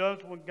 does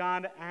what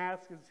God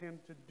asks him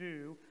to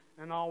do,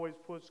 and always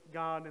puts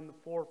God in the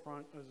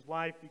forefront of his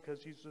life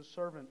because he's a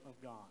servant of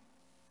God.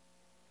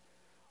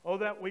 Oh,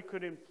 that we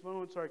could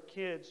influence our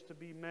kids to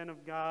be men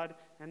of God,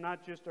 and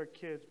not just our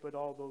kids, but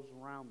all those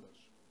around us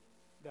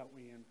that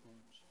we influence.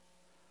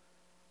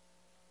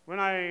 When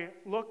I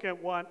look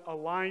at what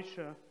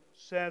Elisha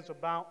says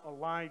about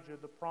Elijah,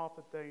 the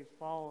prophet that he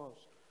follows,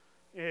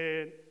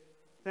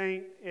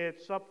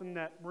 it's something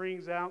that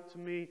brings out to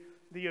me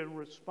the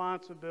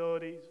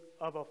responsibilities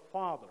of a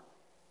father.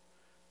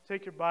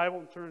 Take your Bible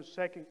and turn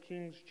to 2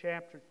 Kings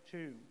chapter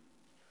 2.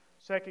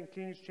 2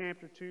 Kings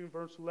chapter 2,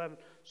 verse 11.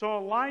 So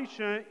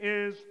Elisha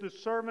is the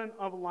servant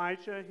of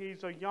Elisha.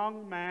 He's a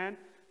young man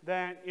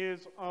that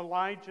is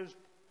Elijah's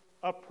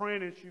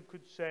apprentice, you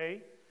could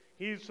say.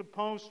 He's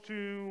supposed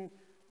to,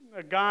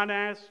 God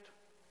asked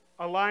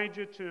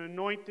Elijah to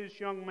anoint this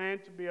young man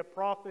to be a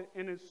prophet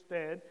in his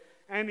stead.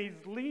 And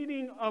he's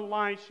leading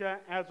Elisha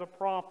as a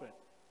prophet.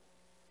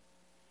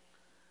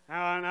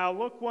 Now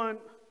look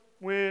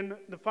when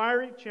the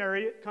fiery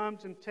chariot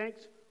comes and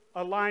takes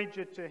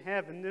Elijah to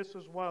heaven, this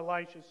is what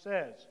Elisha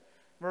says.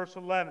 Verse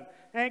 11.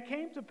 And it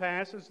came to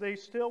pass, as they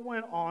still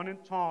went on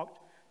and talked,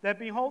 that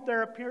behold,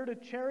 there appeared a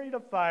chariot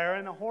of fire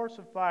and a horse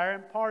of fire,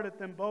 and parted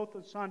them both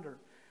asunder.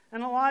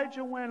 And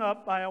Elijah went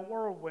up by a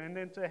whirlwind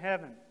into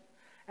heaven.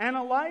 And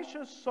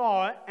Elisha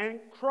saw it and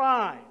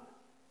cried,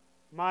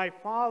 my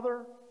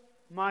father,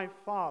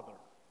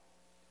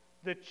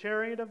 the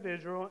chariot of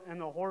Israel and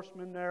the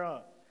horsemen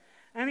thereof.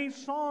 And he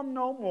saw him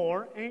no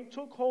more, and he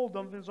took hold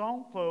of his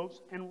own clothes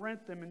and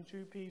rent them in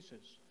two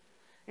pieces.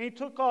 And he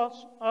took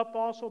up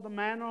also the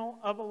mantle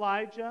of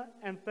Elijah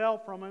and fell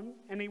from him,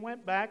 and he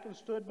went back and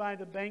stood by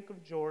the bank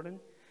of Jordan.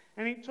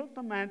 And he took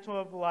the mantle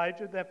of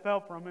Elijah that fell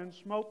from him and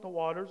smote the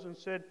waters and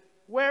said,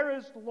 where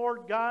is the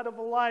Lord God of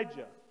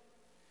Elijah?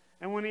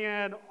 And when he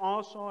had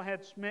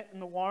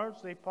smitten the waters,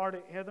 they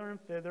parted hither and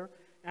thither,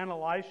 and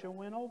Elisha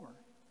went over.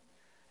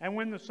 And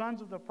when the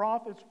sons of the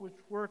prophets which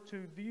were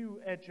to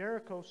view at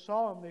Jericho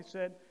saw him, they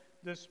said,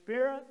 the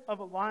spirit of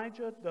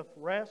Elijah doth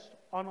rest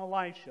on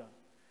Elisha.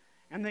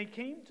 And they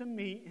came to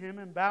meet him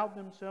and bowed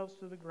themselves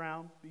to the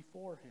ground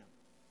before him.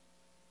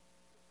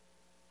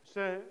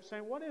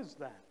 Say, what is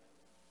that?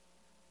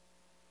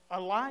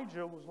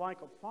 Elijah was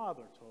like a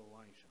father to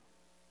Elisha.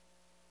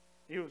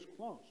 He was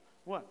close.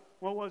 What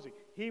was he?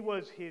 He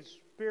was his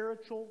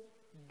spiritual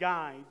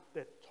guide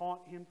that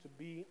taught him to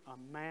be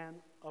a man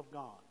of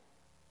God.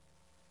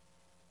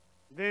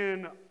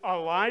 Then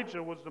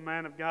Elijah was the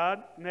man of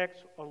God.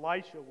 Next,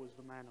 Elisha was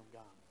the man of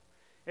God.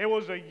 It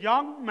was a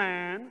young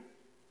man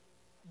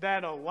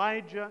that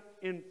Elijah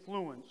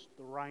influenced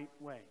the right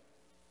way.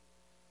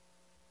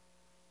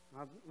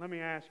 Now, let me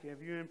ask you,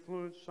 have you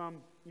influenced some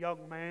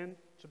young man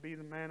to be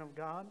the man of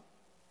God?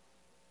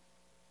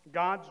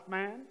 God's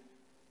man?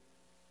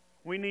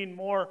 We need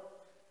more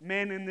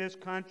men in this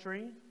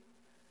country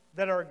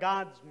that are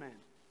God's men.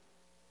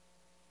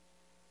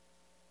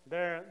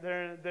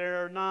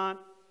 They're not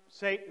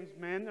Satan's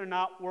men. They're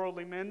not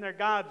worldly men. They're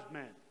God's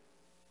men.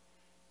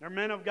 They're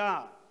men of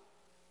God.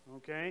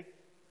 Okay?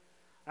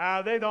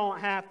 They don't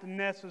have to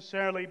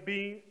necessarily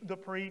be the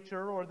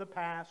preacher or the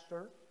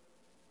pastor.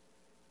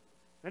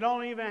 They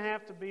don't even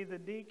have to be the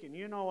deacon.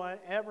 You know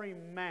what? Every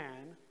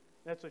man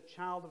that's a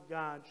child of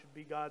God should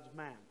be God's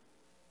man.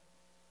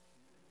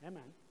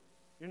 Amen.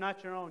 You're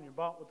not your own. You're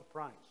bought with a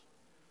price.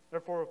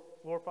 Therefore,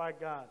 glorify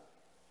God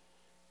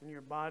in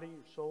your body,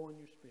 your soul, and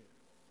your spirit.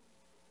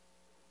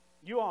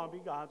 You ought to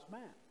be God's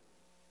man.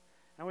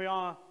 And we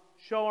ought to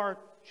show our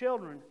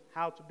children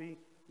how to be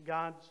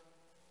God's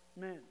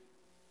men.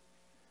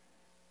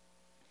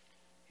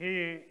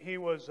 He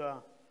was an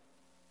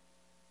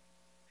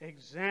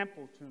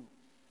example to them.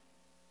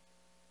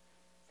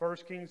 1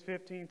 Kings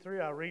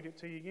 15:3, I'll read it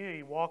to you again.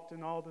 He walked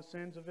in all the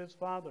sins of his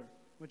father,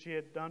 which he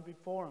had done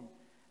before him,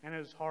 and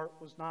his heart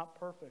was not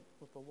perfect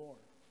with the Lord.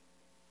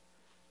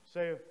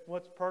 Say,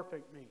 what's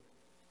perfect mean?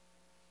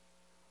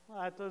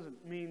 Well, that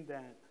doesn't mean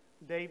that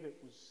David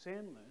was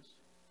sinless.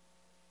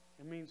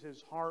 It means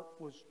his heart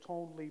was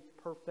totally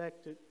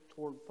perfected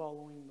toward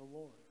following the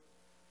Lord.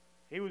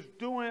 He was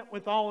doing it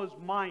with all his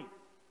might.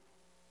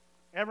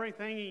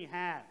 Everything he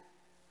had.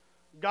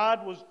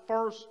 God was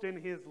first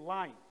in his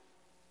life.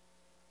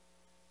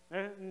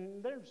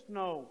 And there's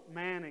no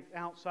man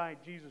outside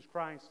Jesus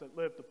Christ that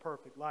lived a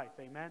perfect life.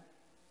 Amen?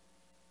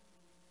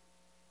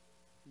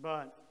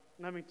 But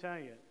let me tell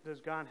you,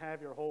 does God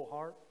have your whole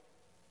heart?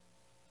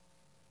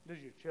 Does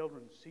your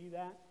children see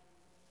that?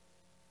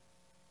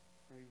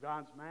 Are you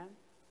God's man?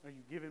 Are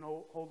you giving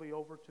wholly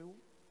over to him?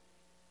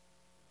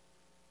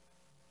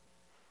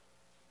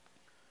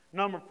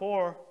 Number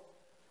 4,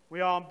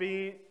 we ought to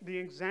be the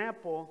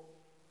example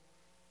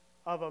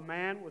of a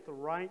man with the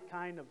right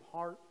kind of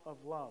heart of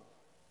love.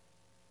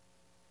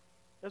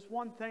 It's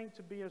one thing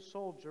to be a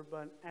soldier,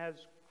 but as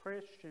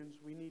Christians,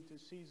 we need to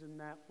season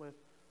that with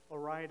a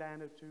right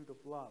attitude of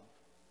love.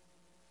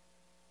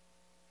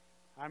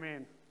 I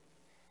mean,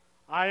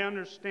 I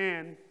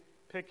understand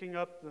picking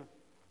up the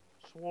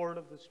sword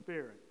of the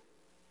Spirit,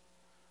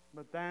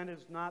 but that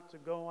is not to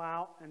go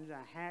out and to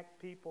hack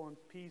people in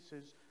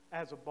pieces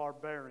as a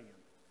barbarian.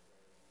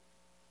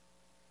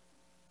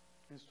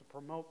 It's to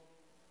promote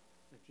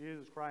that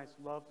Jesus Christ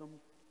loved them,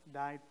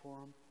 died for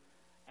them,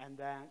 and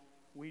that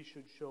we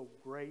should show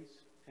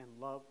grace and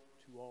love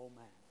to all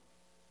men.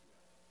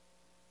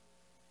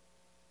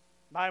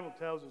 The Bible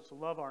tells us to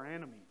love our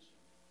enemies.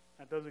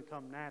 That doesn't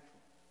come natural.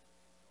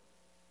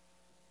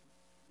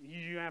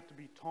 You have to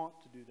be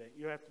taught to do that.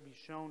 You have to be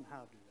shown how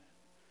to do that.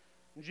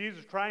 And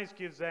Jesus Christ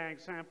gives that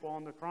example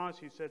on the cross.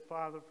 He said,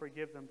 Father,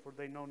 forgive them, for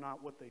they know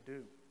not what they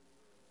do.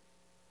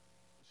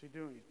 What's he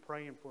doing? He's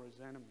praying for his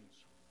enemies.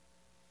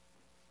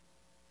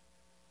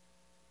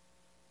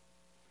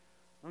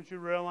 Don't you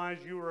realize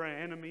you were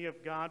an enemy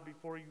of God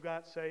before you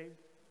got saved?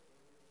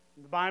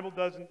 The Bible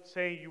doesn't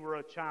say you were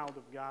a child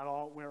of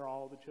God. We're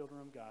all the children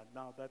of God.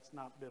 No, that's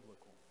not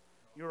biblical.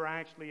 You were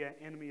actually an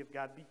enemy of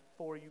God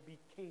before you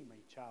became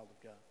a child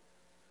of God.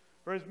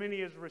 For as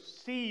many as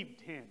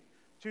received him,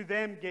 to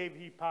them gave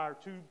he power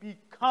to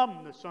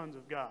become the sons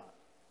of God.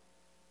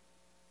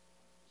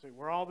 See,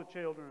 we're all the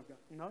children of God.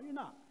 No, you're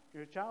not.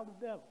 You're a child of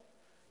the devil.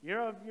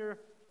 You're of your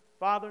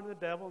father the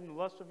devil, and the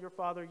lust of your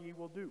father ye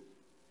will do.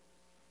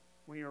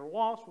 When you're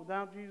lost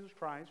without Jesus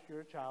Christ,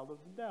 you're a child of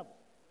the devil.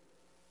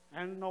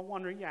 And no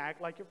wonder you act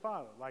like your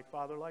father, like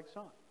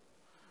son.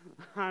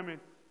 I mean,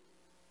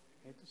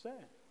 I hate to say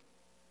it.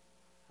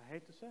 I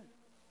hate to say it.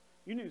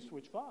 You need to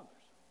switch fathers.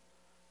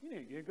 You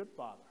need to get a good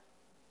father,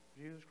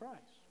 Jesus Christ.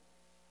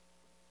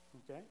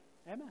 Okay?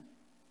 Amen.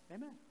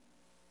 Amen.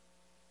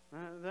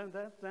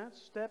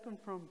 That's stepping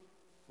from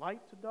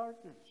light to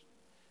darkness.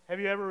 Have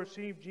you ever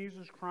received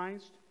Jesus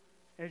Christ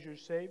as your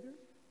Savior?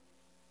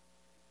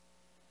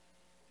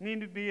 You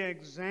need to be an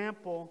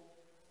example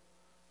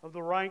of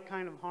the right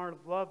kind of heart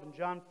of love. In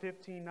John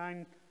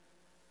 15:9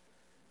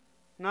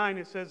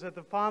 it says that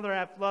the Father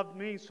hath loved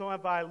me, so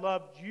have I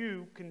loved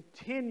you.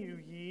 Continue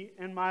ye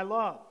in my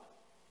love.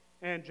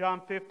 And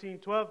John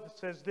 15:12 it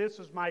says, this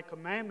is my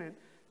commandment,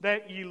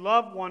 that ye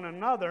love one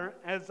another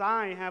as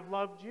I have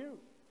loved you.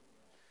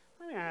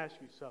 Let me ask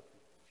you something.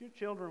 If your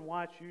children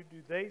watch you,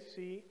 do they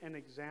see an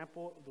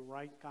example of the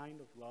right kind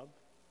of love?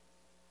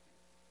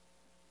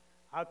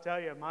 I'll tell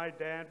you, my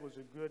dad was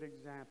a good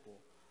example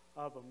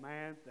of a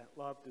man that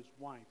loved his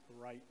wife the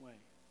right way.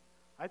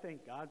 I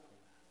thank God for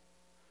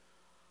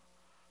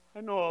that.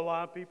 I know a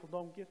lot of people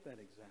don't get that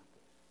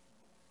example.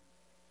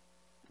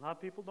 A lot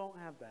of people don't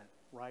have that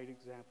right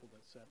example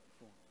that's set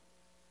before them.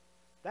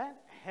 That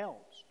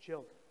helps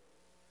children.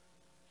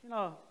 You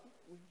know,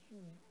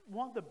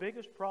 one of the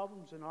biggest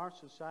problems in our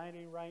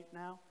society right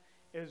now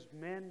is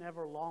men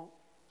never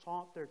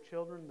taught their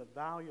children the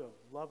value of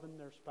loving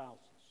their spouses.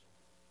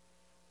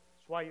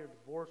 That's why your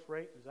divorce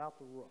rate is out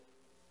the roof.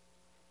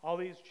 All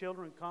these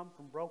children come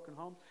from broken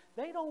homes.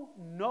 They don't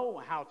know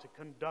how to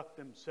conduct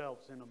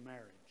themselves in a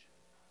marriage.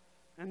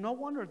 And no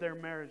wonder their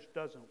marriage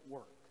doesn't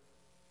work.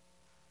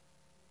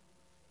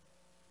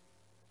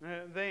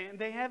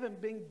 They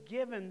haven't been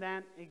given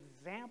that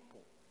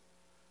example.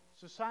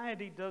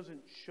 Society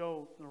doesn't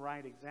show the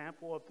right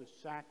example of the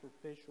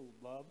sacrificial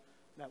love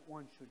that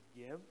one should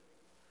give.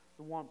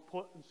 The one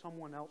putting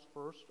someone else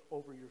first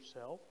over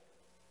yourself.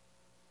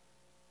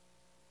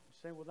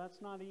 You say, well,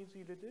 that's not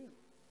easy to do.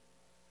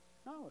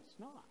 No, it's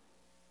not.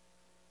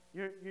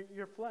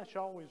 Your flesh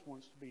always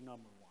wants to be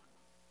number one.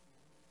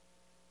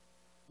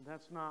 And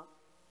that's not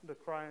the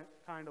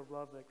kind of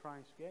love that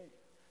Christ gave.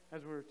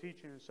 As we were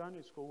teaching in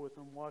Sunday school with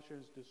him, washing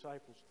his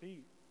disciples'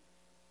 feet,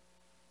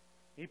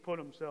 he put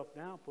himself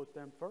down, put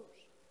them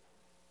first.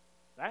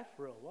 That's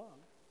real love.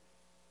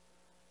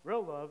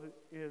 Real love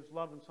is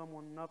loving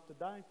someone enough to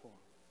die for them.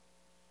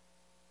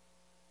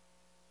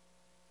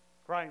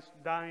 Christ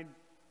died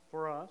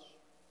for us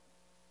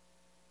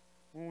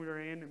when we were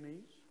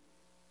enemies,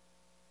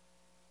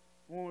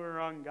 when we were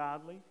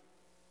ungodly,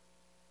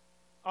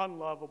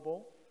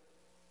 unlovable.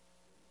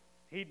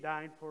 He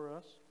died for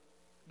us,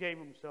 gave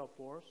himself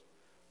for us.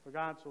 For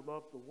God so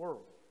loved the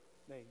world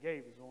that he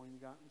gave his only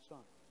begotten Son.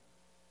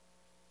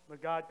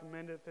 But God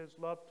commendeth his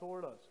love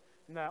toward us,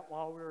 and that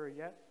while we were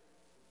yet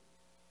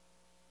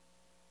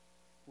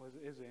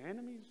his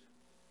enemies,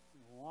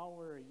 While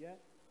we're yet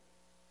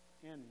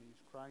enemies,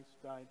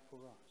 Christ died for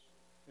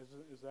us.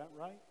 Is that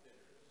right?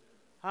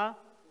 Huh?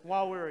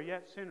 While we were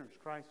yet sinners,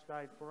 Christ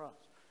died for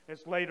us.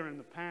 It's later in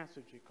the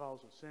passage he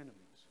calls us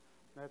enemies.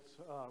 That's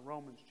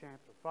Romans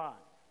chapter 5.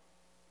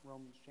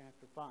 Romans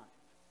chapter 5.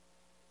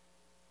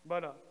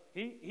 But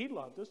he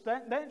loved us.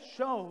 That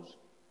shows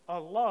a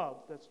love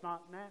that's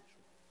not natural.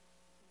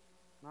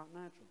 Not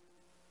natural.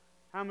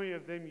 How many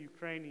of them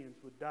Ukrainians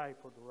would die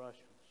for the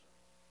Russians?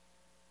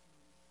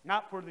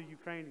 Not for the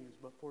Ukrainians,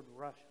 but for the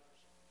Russians.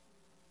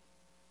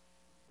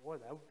 Boy,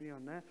 that would be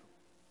unnatural.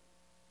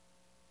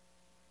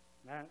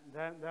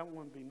 That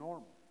wouldn't be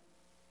normal.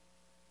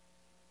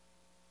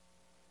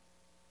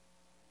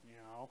 You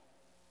know,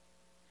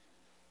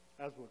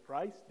 that's what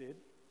Christ did.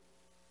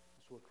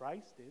 That's what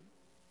Christ did.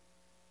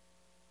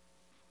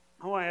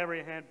 I want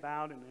every head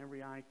bowed and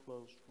every eye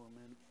closed for a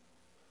minute.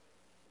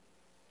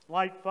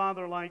 Like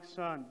Father, like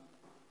Son.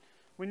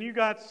 When you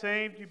got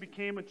saved, you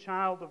became a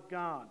child of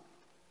God.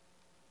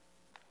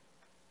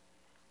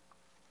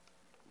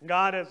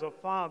 God as a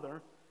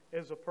Father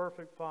is a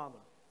perfect Father.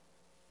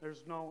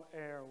 There's no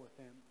error with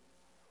Him.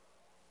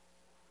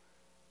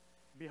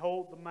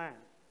 Behold the man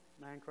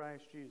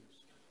Christ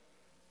Jesus.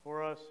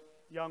 For us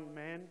young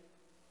men,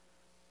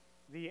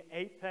 the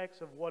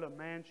apex of what a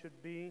man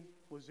should be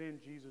was in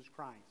Jesus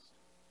Christ.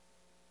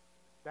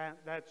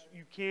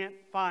 You can't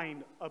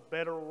find a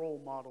better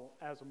role model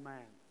as a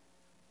man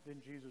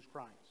than Jesus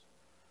Christ.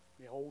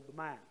 Behold the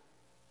man.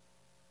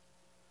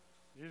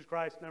 Jesus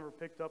Christ never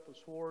picked up a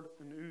sword,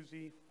 an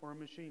Uzi, or a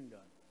machine gun.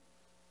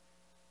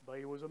 But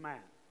he was a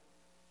man.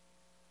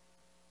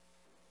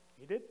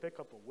 He did pick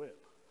up a whip.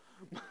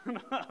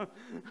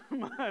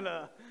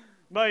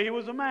 But he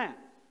was a man.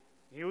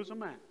 He was a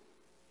man.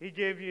 He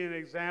gave you an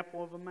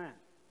example of a man.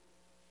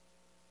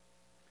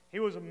 He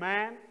was a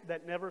man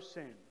that never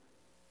sinned.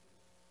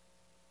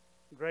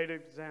 Great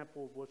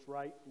example of what's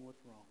right and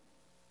what's wrong.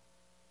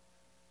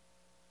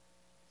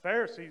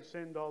 Pharisees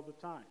sinned all the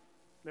time.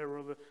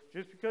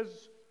 Just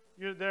because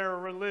they're a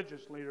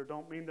religious leader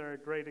don't mean they're a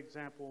great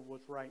example of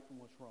what's right and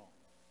what's wrong.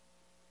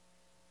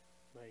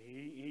 But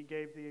he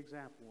gave the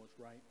example of what's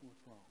right and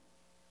what's wrong.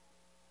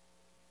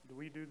 Do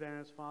we do that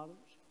as fathers?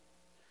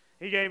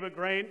 He gave a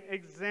great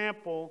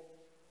example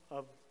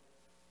of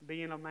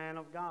being a man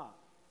of God.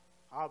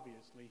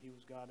 Obviously, he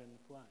was God in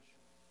the flesh.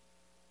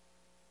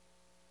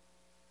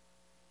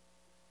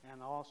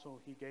 And also,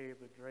 he gave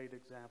a great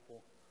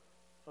example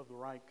of the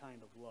right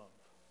kind of love.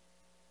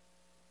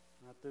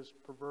 Not this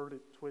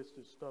perverted,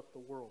 twisted stuff the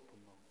world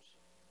promotes,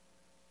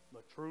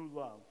 but true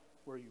love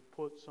where you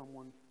put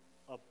someone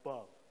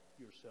above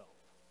yourself.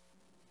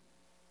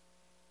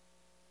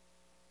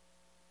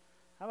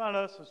 How about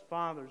us as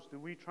fathers? Do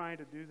we try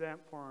to do that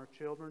for our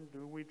children?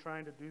 Do we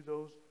try to do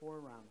those for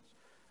around us?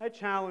 I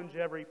challenge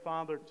every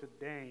father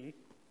today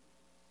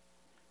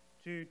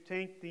to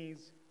take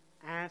these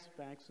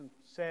aspects and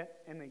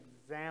set an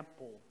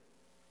example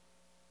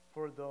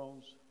for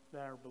those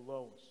that are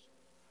below us,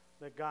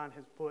 that God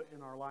has put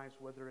in our lives,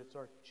 whether it's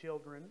our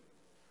children,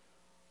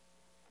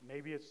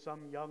 maybe it's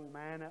some young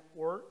man at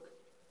work,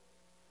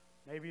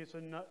 maybe it's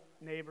a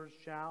neighbor's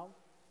child.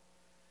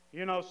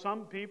 You know,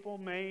 some people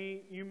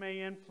you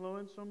may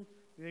influence them.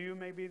 You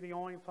may be the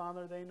only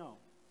father they know.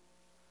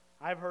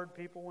 I've heard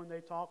people when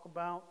they talk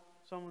about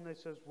someone that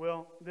says,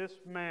 well, this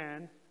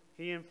man,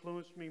 he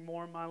influenced me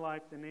more in my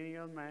life than any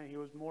other man. He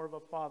was more of a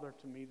father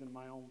to me than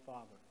my own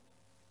father.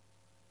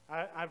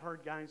 I've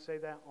heard guys say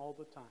that all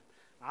the time.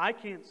 I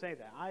can't say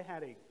that. I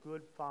had a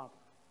good father.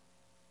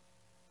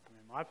 I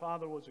mean, my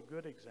father was a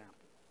good example.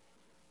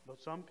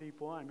 But some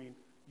people,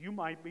 you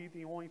might be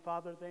the only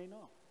father they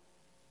know.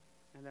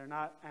 And they're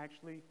not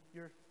actually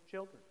your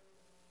children.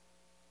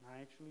 Not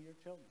actually your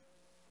children.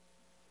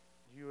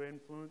 Do you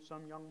influence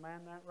some young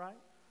man that right?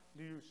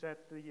 Do you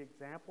set the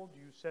example? Do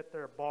you set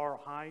their bar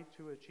high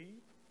to achieve?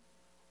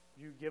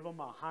 Do you give them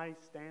a high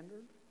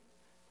standard?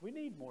 We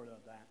need more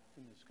of that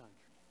in this country.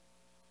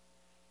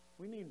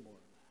 We need more of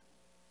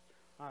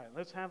that. All right,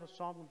 let's have a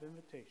song of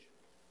invitation.